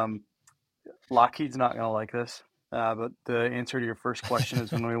 Lockheed's not going to like this, but the answer to your first question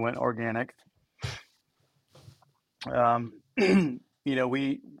is when we went organic. The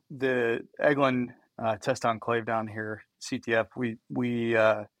Eglin Test Enclave down here, CTF, we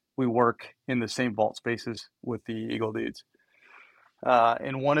work in the same vault spaces with the Eagle dudes.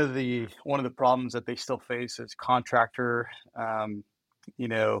 And one of the problems that they still face is contractor,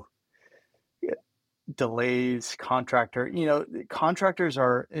 delays. Contractors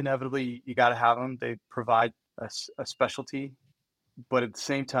are inevitably, you got to have them. They provide a specialty, but at the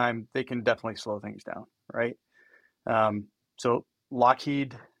same time, they can definitely slow things down, right? So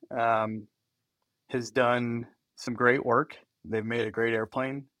Lockheed has done some great work. They've made a great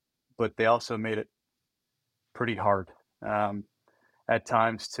airplane, but they also made it pretty hard at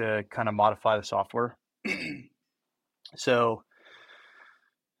times to kind of modify the software. So,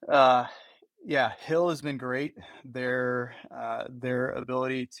 Hill has been great. Their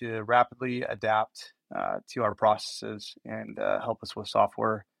ability to rapidly adapt to our processes and help us with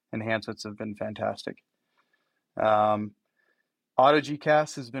software enhancements have been fantastic. Auto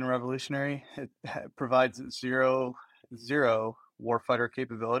GCAS has been revolutionary. It provides zero warfighter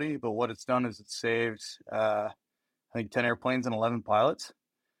capability, but what it's done is it saves I think 10 airplanes and 11 pilots.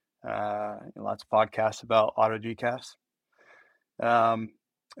 Lots of podcasts about auto GCAS.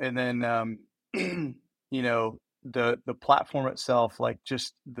 And then the platform itself, like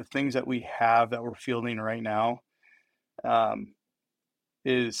just the things that we have that we're fielding right now,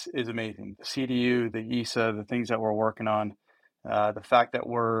 is amazing. The CDU, the ESA, the things that we're working on, the fact that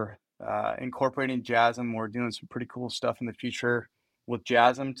we're incorporating JASM, we're doing some pretty cool stuff in the future with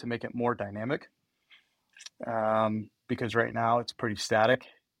JASM to make it more dynamic, because right now it's pretty static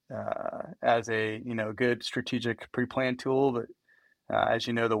as a good strategic pre-planned tool, but as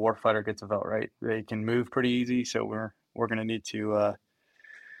you know, the warfighter gets a vote, right? They can move pretty easy, so we're going to need to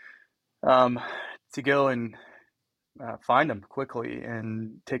go and find them quickly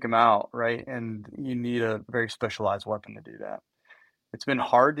and take them out, right? And you need a very specialized weapon to do that. It's been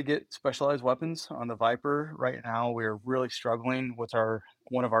hard to get specialized weapons on the Viper. Right now, we're really struggling with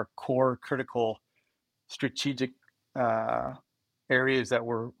one of our core critical strategic areas that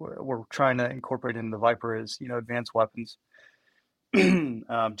we're trying to incorporate in the Viper is advanced weapons.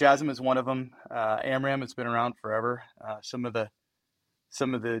 JASM is one of them. AMRAAM has been around forever. Some of the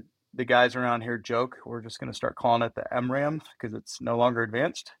guys around here joke we're just going to start calling it the MRAAM because it's no longer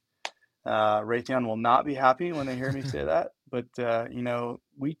advanced. Raytheon will not be happy when they hear me say that, but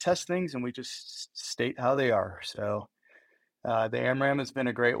we test things and we just state how they are. So the AMRAAM has been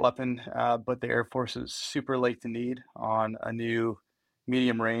a great weapon, but the Air Force is super late to need on a new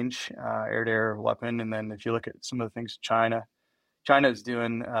medium range air-to-air weapon. And then if you look at some of the things China is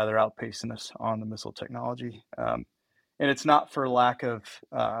doing, they're outpacing us on the missile technology. And it's not for lack of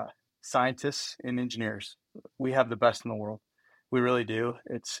scientists and engineers. We have the best in the world. We really do.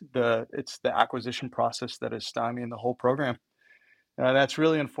 It's the acquisition process that is stymieing the whole program. That's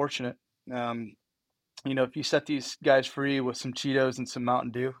really unfortunate. If you set these guys free with some Cheetos and some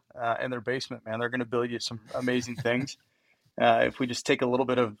Mountain Dew in their basement, man, they're going to build you some amazing things. If we just take a little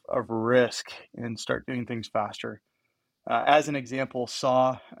bit of risk and start doing things faster. As an example,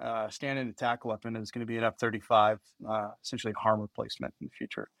 SAW, stand-in attack weapon, is going to be an F-35, essentially harm replacement in the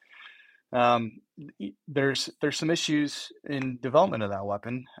future. There's some issues in development of that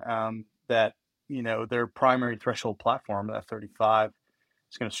weapon that, their primary threshold platform, the F-35,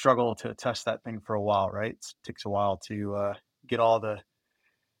 is going to struggle to test that thing for a while, right? It takes a while to get all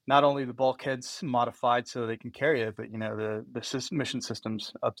not only the bulkheads modified so they can carry it, but, the mission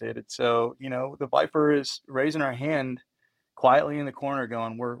systems updated. So, the Viper is raising our hand quietly in the corner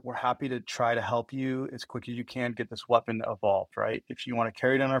going, we're happy to try to help you as quick as you can get this weapon evolved, right? If you want to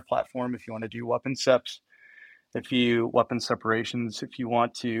carry it on our platform, if you want to do weapon seps, weapon separations, if you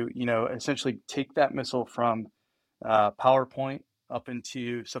want to, essentially take that missile from PowerPoint up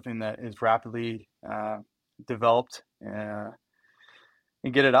into something that is rapidly developed and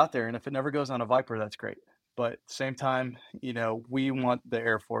get it out there. And if it never goes on a Viper, that's great. But at the same time, we want the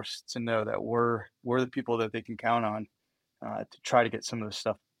Air Force to know that we're the people that they can count on to try to get some of this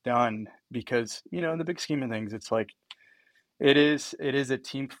stuff done, because in the big scheme of things, it's like it is a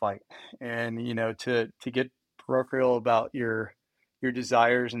team fight, and to get parochial about your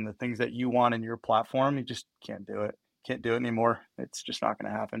desires and the things that you want in your platform, you just can't do it anymore. It's just not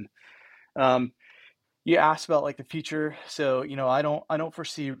going to happen. You asked about like the future. So, I don't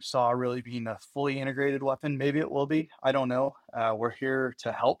foresee SAW really being a fully integrated weapon. Maybe it will be. I don't know. We're here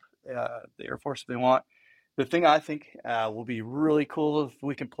to help the Air Force if they want. The thing I think will be really cool if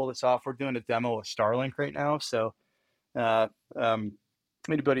we can pull this off. We're doing a demo with Starlink right now. So, uh, um,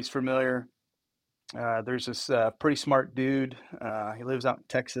 anybody's familiar, there's this pretty smart dude. He lives out in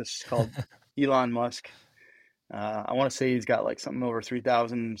Texas called Elon Musk. I want to say he's got like something over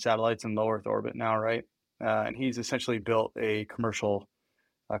 3,000 satellites in low Earth orbit now, right? And he's essentially built a commercial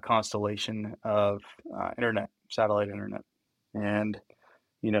constellation of satellite internet. And,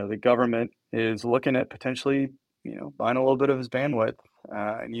 the government is looking at potentially, buying a little bit of his bandwidth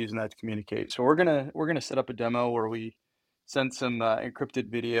and using that to communicate. So we're gonna set up a demo where we send some encrypted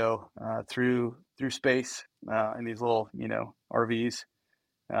video through space in these little, RVs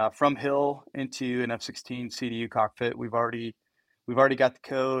from Hill into an F-16 CDU cockpit. We've already got the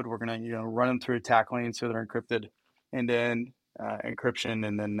code. We're gonna run them through a TAC lane so they're encrypted, and then encryption,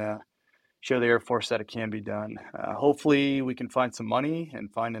 and then show the Air Force that it can be done. Hopefully, we can find some money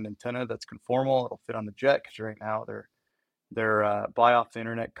and find an antenna that's conformal. It'll fit on the jet because right now they're buy off the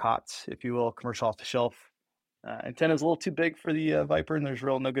internet COTS, if you will, commercial off the shelf. Antenna's a little too big for the Viper, and there's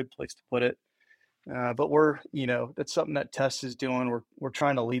no good place to put it. But that's something that Test is doing. We're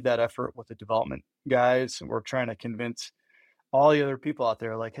trying to lead that effort with the development guys, and we're trying to convince all the other people out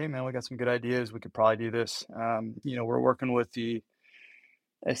there, like, hey man, we got some good ideas. We could probably do this. We're working with the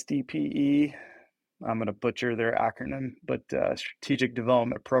SDPE. I'm going to butcher their acronym, but Strategic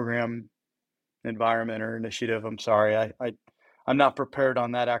Development Program Environment or Initiative. I'm sorry, I'm not prepared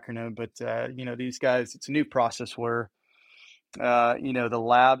on that acronym, but these guys, it's a new process where the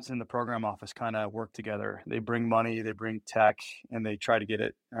labs and the program office kind of work together. They bring money, they bring tech, and they try to get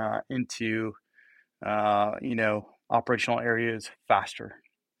it into operational areas faster.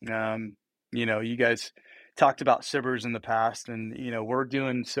 You guys talked about SBIRs in the past, and we're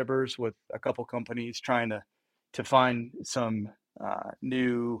doing SBIRs with a couple companies trying to find some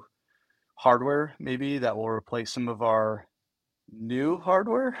new hardware maybe that will replace some of our new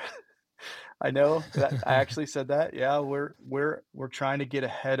hardware. I know that I actually said that. Yeah, we're trying to get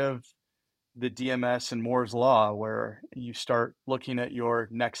ahead of the DMS and Moore's law, where you start looking at your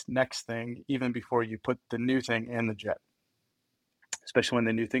next thing even before you put the new thing in the jet, especially when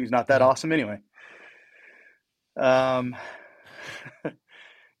the new thing's not that awesome anyway.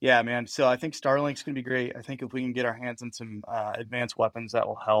 Yeah, man. So I think Starlink's gonna be great. I think if we can get our hands on some advanced weapons, that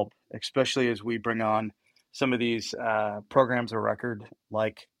will help, especially as we bring on some of these programs of record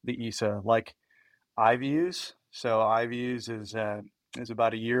like the ESA, like IVUs. So IVUs is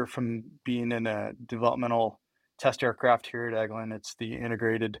about a year from being in a developmental test aircraft here at Eglin. It's the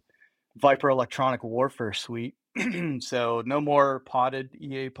integrated Viper electronic warfare suite. So no more podded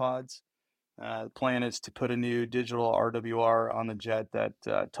EA pods. The plan is to put a new digital RWR on the jet that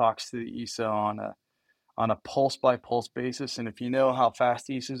talks to the ESA on a pulse by pulse basis. And if you know how fast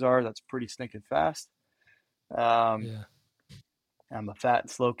ESAs are, that's pretty stinking fast. Yeah. I'm a fat and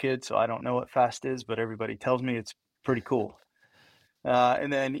slow kid, so I don't know what fast is, but everybody tells me it's pretty cool.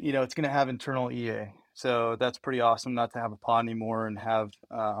 And then, it's going to have internal EA. So that's pretty awesome not to have a pod anymore and have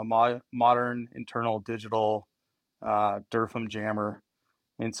a modern internal digital DERFM jammer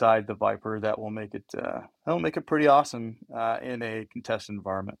inside the Viper that will make it pretty awesome in a contested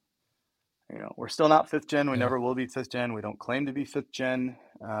environment. We're still not 5th gen. We never will be 5th gen. We don't claim to be 5th gen.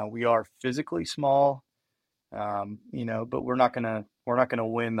 We are physically small. But we're not gonna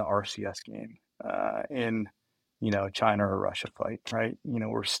win the RCS game in China or Russia fight, right?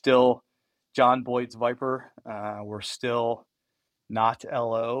 We're still John Boyd's Viper. We're still not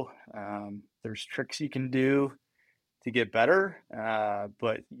LO. There's tricks you can do to get better,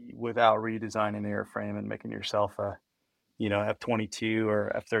 but without redesigning the airframe and making yourself a F-22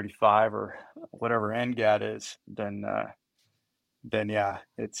 or F-35 or whatever NGAD is, then yeah,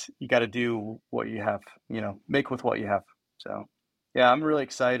 you got to do what you have, make with what you have. So yeah, I'm really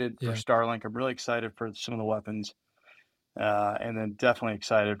excited for Starlink. I'm really excited for some of the weapons, and then definitely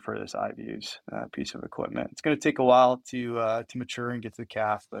excited for this IVUs piece of equipment. It's going to take a while to mature and get to the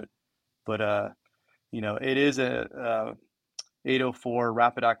calf, but it is a 804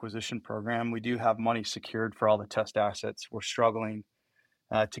 rapid acquisition program. We do have money secured for all the test assets. We're struggling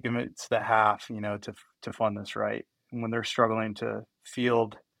to convince the half, to fund this right. When they're struggling to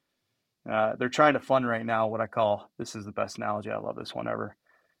field, they're trying to fund right now what I call, this is the best analogy, I love this one ever.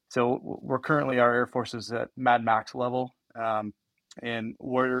 So we're currently, our Air Force is at Mad Max level, and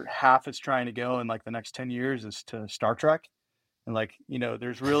where half is trying to go in like the next 10 years is to Star Trek. And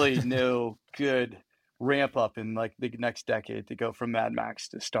there's really no good ramp up in like the next decade to go from Mad Max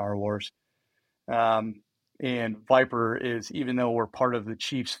to Star Wars. And Viper is, even though we're part of the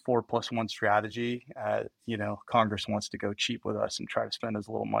Chiefs 4+1 strategy, Congress wants to go cheap with us and try to spend as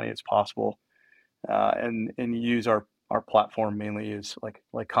little money as possible, and use our platform mainly as like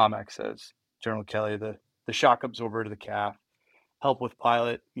Comex says, General Kelly, the shock absorber to the calf, help with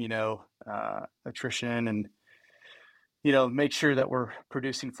pilot, attrition, and make sure that we're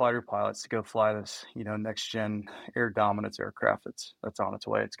producing fighter pilots to go fly this, next gen air dominance aircraft that's on its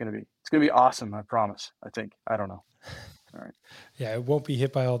way. It's gonna be awesome. I promise. I don't know. All right. Yeah, it won't be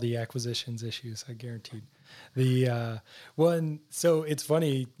hit by all the acquisitions issues, I guaranteed. And so it's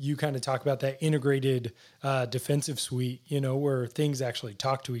funny, you kind of talk about that integrated defensive suite, where things actually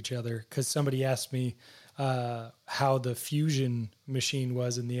talk to each other. Because somebody asked me how the fusion machine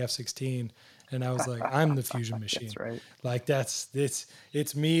was in the F-16. And I was like, I'm the fusion machine. That's right. Like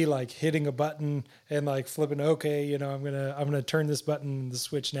it's me like hitting a button and like flipping, okay, I'm going to turn this button, the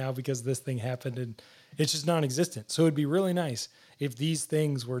switch now because this thing happened, and it's just non-existent. So it'd be really nice if these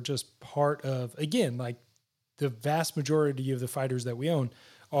things were just part of, again, like the vast majority of the fighters that we own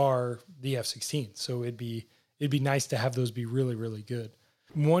are the F-16. So it'd be nice to have those be really, really good.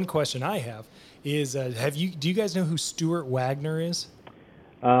 One question I have is, do you guys know who Stuart Wagner is?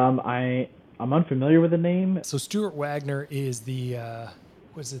 I'm unfamiliar with the name. So Stuart Wagner is the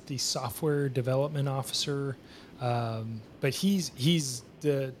software development officer? But he's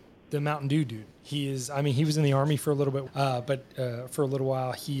the Mountain Dew dude. He was in the Army for a little bit, but for a little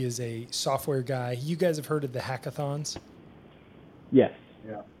while, he is a software guy. You guys have heard of the hackathons? Yes.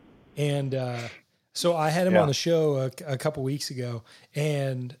 Yeah. And so I had him on the show a couple weeks ago,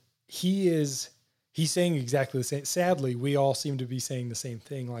 and he's saying exactly the same. Sadly, we all seem to be saying the same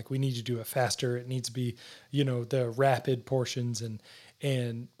thing. Like, we need to do it faster. It needs to be, the rapid portions.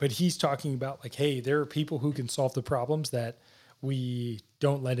 But he's talking about like, hey, there are people who can solve the problems that we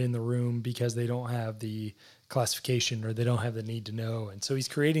don't let in the room because they don't have the classification or they don't have the need to know. And so he's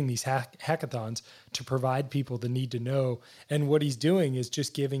creating these hackathons to provide people the need to know. And what he's doing is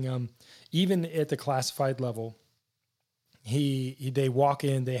just giving them, even at the classified level, they walk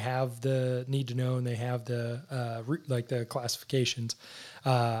in, they have the need to know, and they have the the classifications,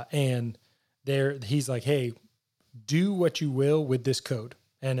 and he's like, hey, do what you will with this code,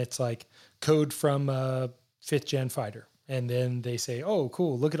 and it's like code from a 5th gen fighter, and then they say, oh,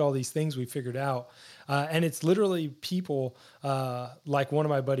 cool, look at all these things we figured out, and it's literally people like one of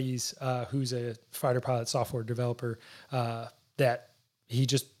my buddies who's a fighter pilot software developer that.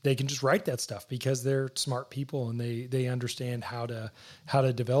 They can just write that stuff because they're smart people and they understand how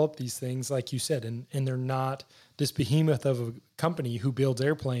to develop these things, like you said, and they're not this behemoth of a company who builds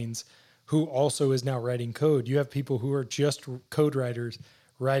airplanes who also is now writing code. You have people who are just code writers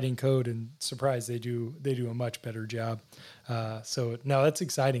writing code, and surprise, they do a much better job. So no, that's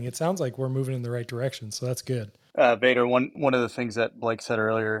exciting. It sounds like we're moving in the right direction, so that's good. Vader, one of the things that Blake said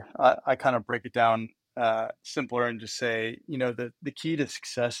earlier, I kind of break it down simpler and just say, the key to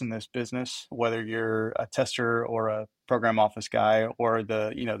success in this business, whether you're a tester or a program office guy or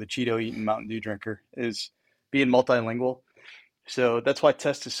the Cheeto eating Mountain Dew drinker, is being multilingual. So that's why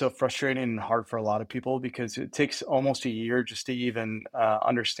test is so frustrating and hard for a lot of people, because it takes almost a year just to even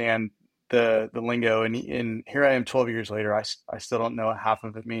understand the lingo. And here I am 12 years later, I still don't know what half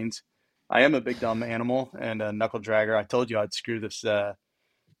of it means. I am a big dumb animal and a knuckle dragger. I told you I'd screw this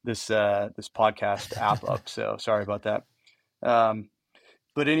podcast app up, so sorry about that.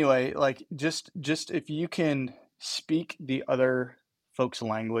 But anyway, like just if you can speak the other folks'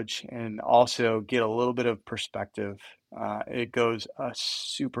 language and also get a little bit of perspective, it goes a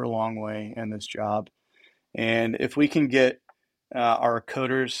super long way in this job. And if we can get our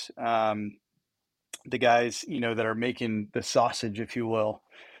coders, the guys that are making the sausage, if you will,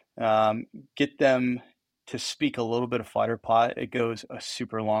 get them to speak a little bit of fighter pilot, it goes a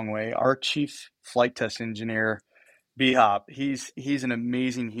super long way. Our chief flight test engineer, B-Hop, he's an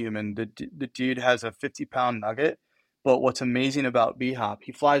amazing human. The dude has a 50-pound nugget, but what's amazing about B-Hop,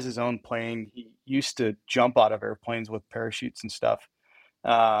 he flies his own plane. He used to jump out of airplanes with parachutes and stuff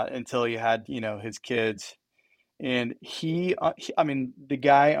until he had, his kids. And the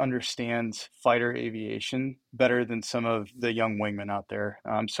guy understands fighter aviation better than some of the young wingmen out there.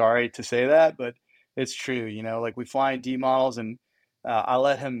 I'm sorry to say that, but it's true. Like, we fly in D models, and I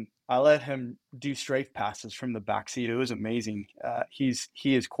let him do strafe passes from the backseat. It was amazing. He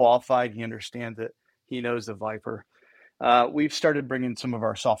is qualified. He understands it. He knows the Viper. We've started bringing some of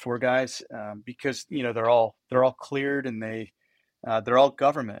our software guys because they're all cleared, and they're all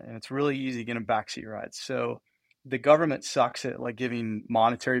government, and it's really easy getting backseat rides. So the government sucks at like giving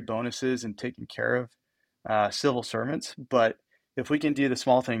monetary bonuses and taking care of civil servants, but if we can do the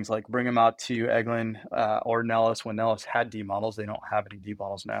small things like bring them out to Eglin or Nellis when Nellis had D models, they don't have any D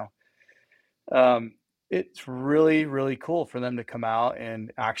models now. It's really, really cool for them to come out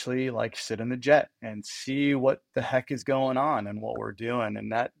and actually like sit in the jet and see what the heck is going on and what we're doing.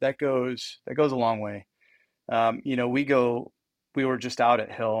 And that goes a long way. We were just out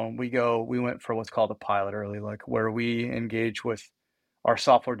at Hill and we went for what's called a pilot early look, where we engage with our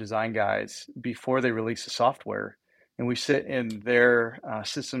software design guys before they release the software. And we sit in their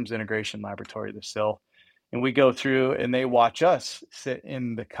systems integration laboratory, the SIL, and we go through and they watch us sit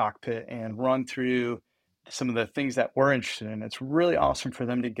in the cockpit and run through some of the things that we're interested in. It's really awesome for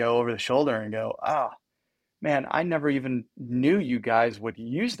them to go over the shoulder and go, man, I never even knew you guys would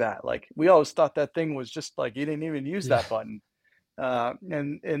use that. Like, we always thought that thing was just like, you didn't even use that button.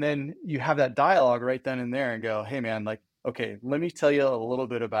 And then you have that dialogue right then and there and go, hey man, like, okay, let me tell you a little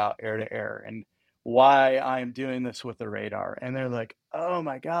bit about air to air and why I'm doing this with the radar. And they're like, oh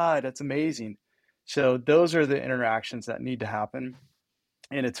my God, that's amazing. So those are the interactions that need to happen.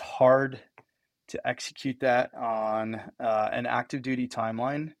 And it's hard to execute that on an active duty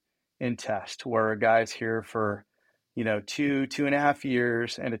timeline in test, where a guy's here for 2.5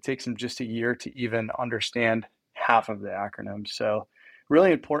 years, and it takes them just a year to even understand half of the acronyms. So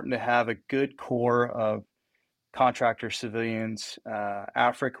really important to have a good core of contractor civilians.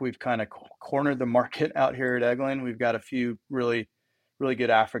 AFRIC, we've kind of cornered the market out here at Eglin. We've got a few really, really good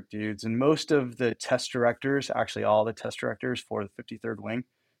AFRIC dudes, and most of the test directors, actually all the test directors for the 53rd Wing,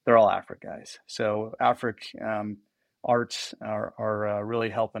 they're all AFRIC guys. So AFRIC arts are really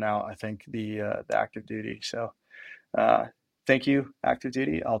helping out, I think, the active duty. So thank you, active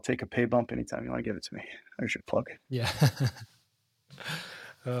duty. I'll take a pay bump anytime you want to give it to me. There's your plug. Yeah.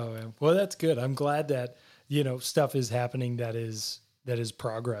 Oh, man. Well, that's good. I'm glad that, stuff is happening that is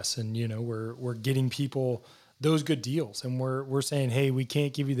progress, and, we're getting people those good deals, and we're saying, hey, we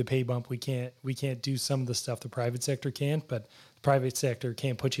can't give you the pay bump. We can't do some of the stuff the private sector can, but the private sector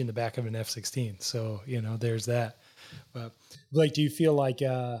can't put you in the back of an F-16. So, there's that. But Blake, do you feel like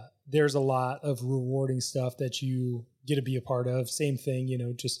there's a lot of rewarding stuff that you get to be a part of? Same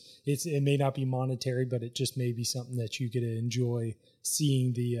thing, just it may not be monetary, but it just may be something that you get to enjoy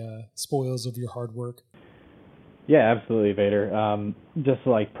seeing the spoils of your hard work. Yeah, absolutely, Vader. Just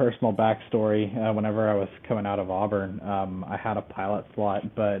like personal backstory, whenever I was coming out of Auburn, I had a pilot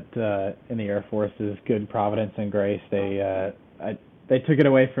slot, but in the Air Force's good providence and grace, they took it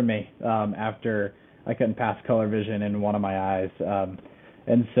away from me after I couldn't pass color vision in one of my eyes,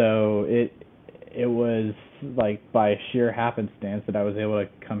 and so it was like by sheer happenstance that I was able to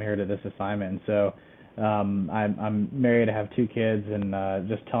come here to this assignment. And so I'm married, I have 2 kids, and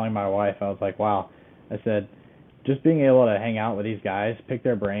just telling my wife, I was like, wow, I said, just being able to hang out with these guys, pick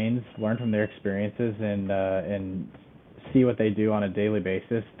their brains, learn from their experiences, and see what they do on a daily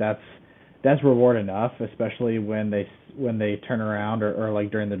basis, that's reward enough, especially when they turn around or like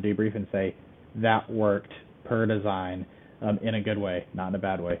during the debrief and say, that worked per design, in a good way, not in a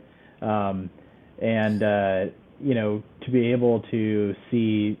bad way. To be able to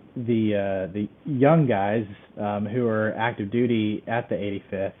see the young guys who are active duty at the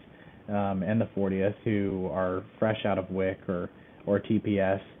 85th and the 40th, who are fresh out of WIC or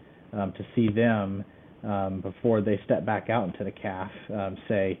TPS, to see them before they step back out into the CAF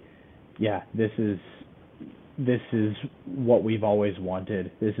say, yeah, this is what we've always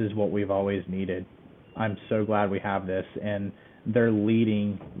wanted. This is what we've always needed. I'm so glad we have this. And they're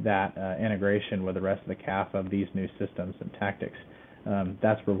leading that integration with the rest of the CAF of these new systems and tactics.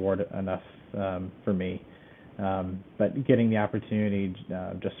 That's reward enough for me. But getting the opportunity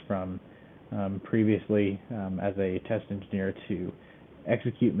just from previously as a test engineer to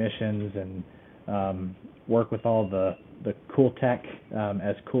execute missions and work with all the cool tech,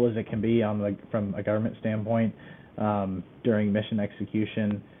 as cool as it can be from a government standpoint, during mission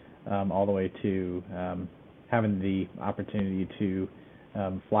execution, all the way to having the opportunity to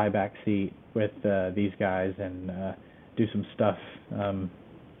fly back seat with these guys and do some stuff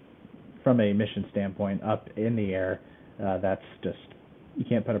from a mission standpoint up in the air. That's just, you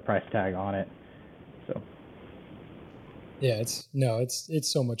can't put a price tag on it. So yeah, it's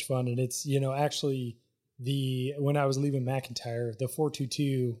so much fun. And it's, actually when I was leaving McIntyre, the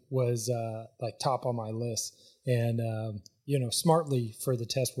 422 was like top on my list. And smartly for the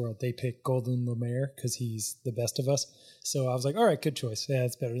test world, they picked Golden Lemaire because he's the best of us. So I was like, all right, good choice. Yeah,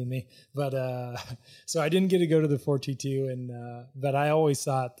 it's better than me. But so I didn't get to go to the 422, but I always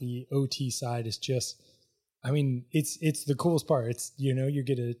thought the OT side is just, it's the coolest part. It's, you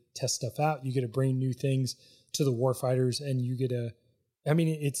get to test stuff out, you get to bring new things to the warfighters, and you get to,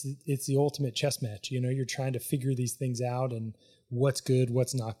 it's the ultimate chess match. You're trying to figure these things out, and what's good,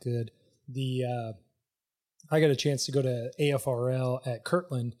 what's not good. I got a chance to go to AFRL at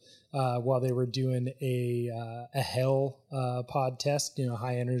Kirtland while they were doing a Hell pod test,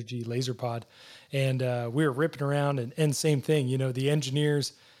 high energy laser pod. And we were ripping around and same thing, the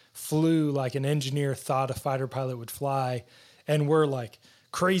engineers flew like an engineer thought a fighter pilot would fly. And we're like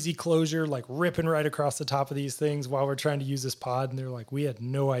crazy closure, like ripping right across the top of these things while we're trying to use this pod. And they're like, we had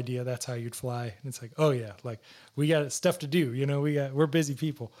no idea that's how you'd fly. And it's like, oh yeah, like we got stuff to do. We're busy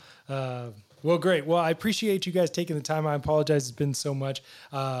people. Well, great. Well, I appreciate you guys taking the time. I apologize. It's been so much.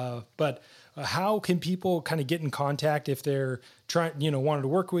 But how can people kind of get in contact if they're trying, wanted to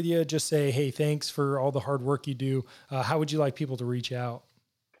work with you? Just say, hey, thanks for all the hard work you do. How would you like people to reach out?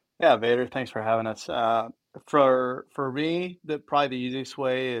 Yeah, Vader, thanks for having us. For me, probably the easiest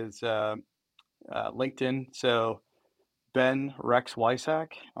way is LinkedIn. So Ben Rex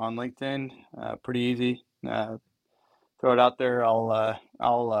Wysack on LinkedIn, pretty easy. Throw it out there.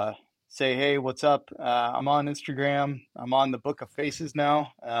 I'll say, hey, what's up? I'm on Instagram. I'm on the Book of Faces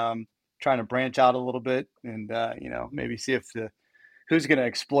now. Trying to branch out a little bit and maybe see if who's going to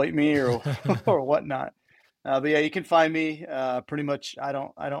exploit me or or whatnot. But yeah, you can find me pretty much. I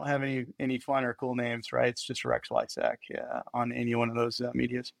don't have any fun or cool names, right? It's just Rex Wysack on any one of those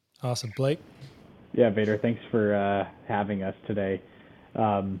medias. Awesome, Blake. Yeah, Vader, thanks for having us today.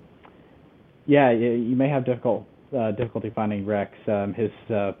 You may have difficulty finding Rex. His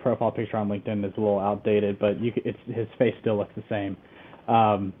profile picture on LinkedIn is a little outdated, but his face still looks the same.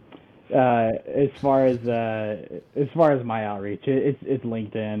 As far as my outreach, it's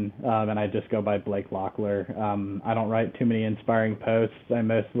LinkedIn, and I just go by Blake Locklear. I don't write too many inspiring posts. I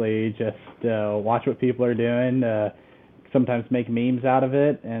mostly just watch what people are doing, sometimes make memes out of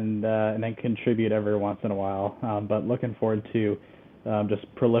it, and then contribute every once in a while. But looking forward to just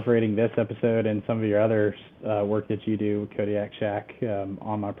proliferating this episode and some of your other work that you do with Kodiak Shack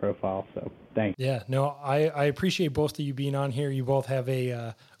on my profile. So thanks. Yeah, no, I appreciate both of you being on here. You both have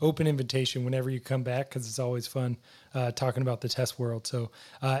a open invitation whenever you come back because it's always fun talking about the test world. So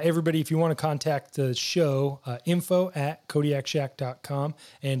everybody, if you want to contact the show, info@kodiakshack.com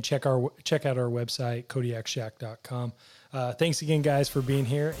and check out our website, kodiakshack.com. Thanks again, guys, for being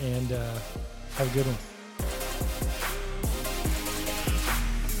here, and have a good one.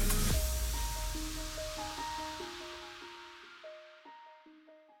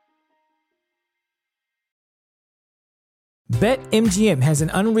 BetMGM has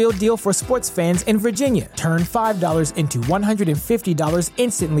an unreal deal for sports fans in Virginia. Turn $5 into $150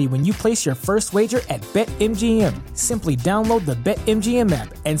 instantly when you place your first wager at BetMGM. Simply download the BetMGM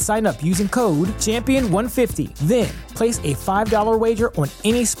app and sign up using code Champion150. Then, place a $5 wager on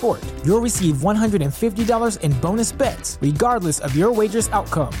any sport. You'll receive $150 in bonus bets, regardless of your wager's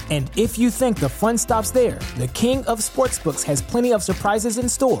outcome. And if you think the fun stops there, the king of sportsbooks has plenty of surprises in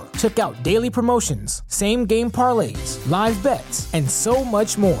store. Check out daily promotions, same-game parlays, live bets, and so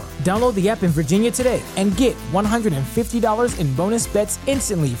much more. Download the app in Virginia today and get $150 in bonus bets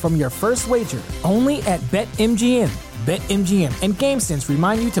instantly from your first wager. Only at BetMGM. BetMGM and GameSense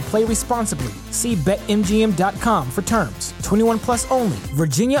remind you to play responsibly. See BetMGM.com for terms. 21 plus only.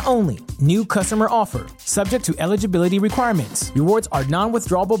 Virginia only. New customer offer. Subject to eligibility requirements. Rewards are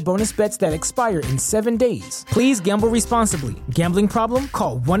non-withdrawable bonus bets that expire in 7 days. Please gamble responsibly. Gambling problem?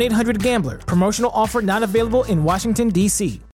 Call 1-800-GAMBLER. Promotional offer not available in Washington, D.C.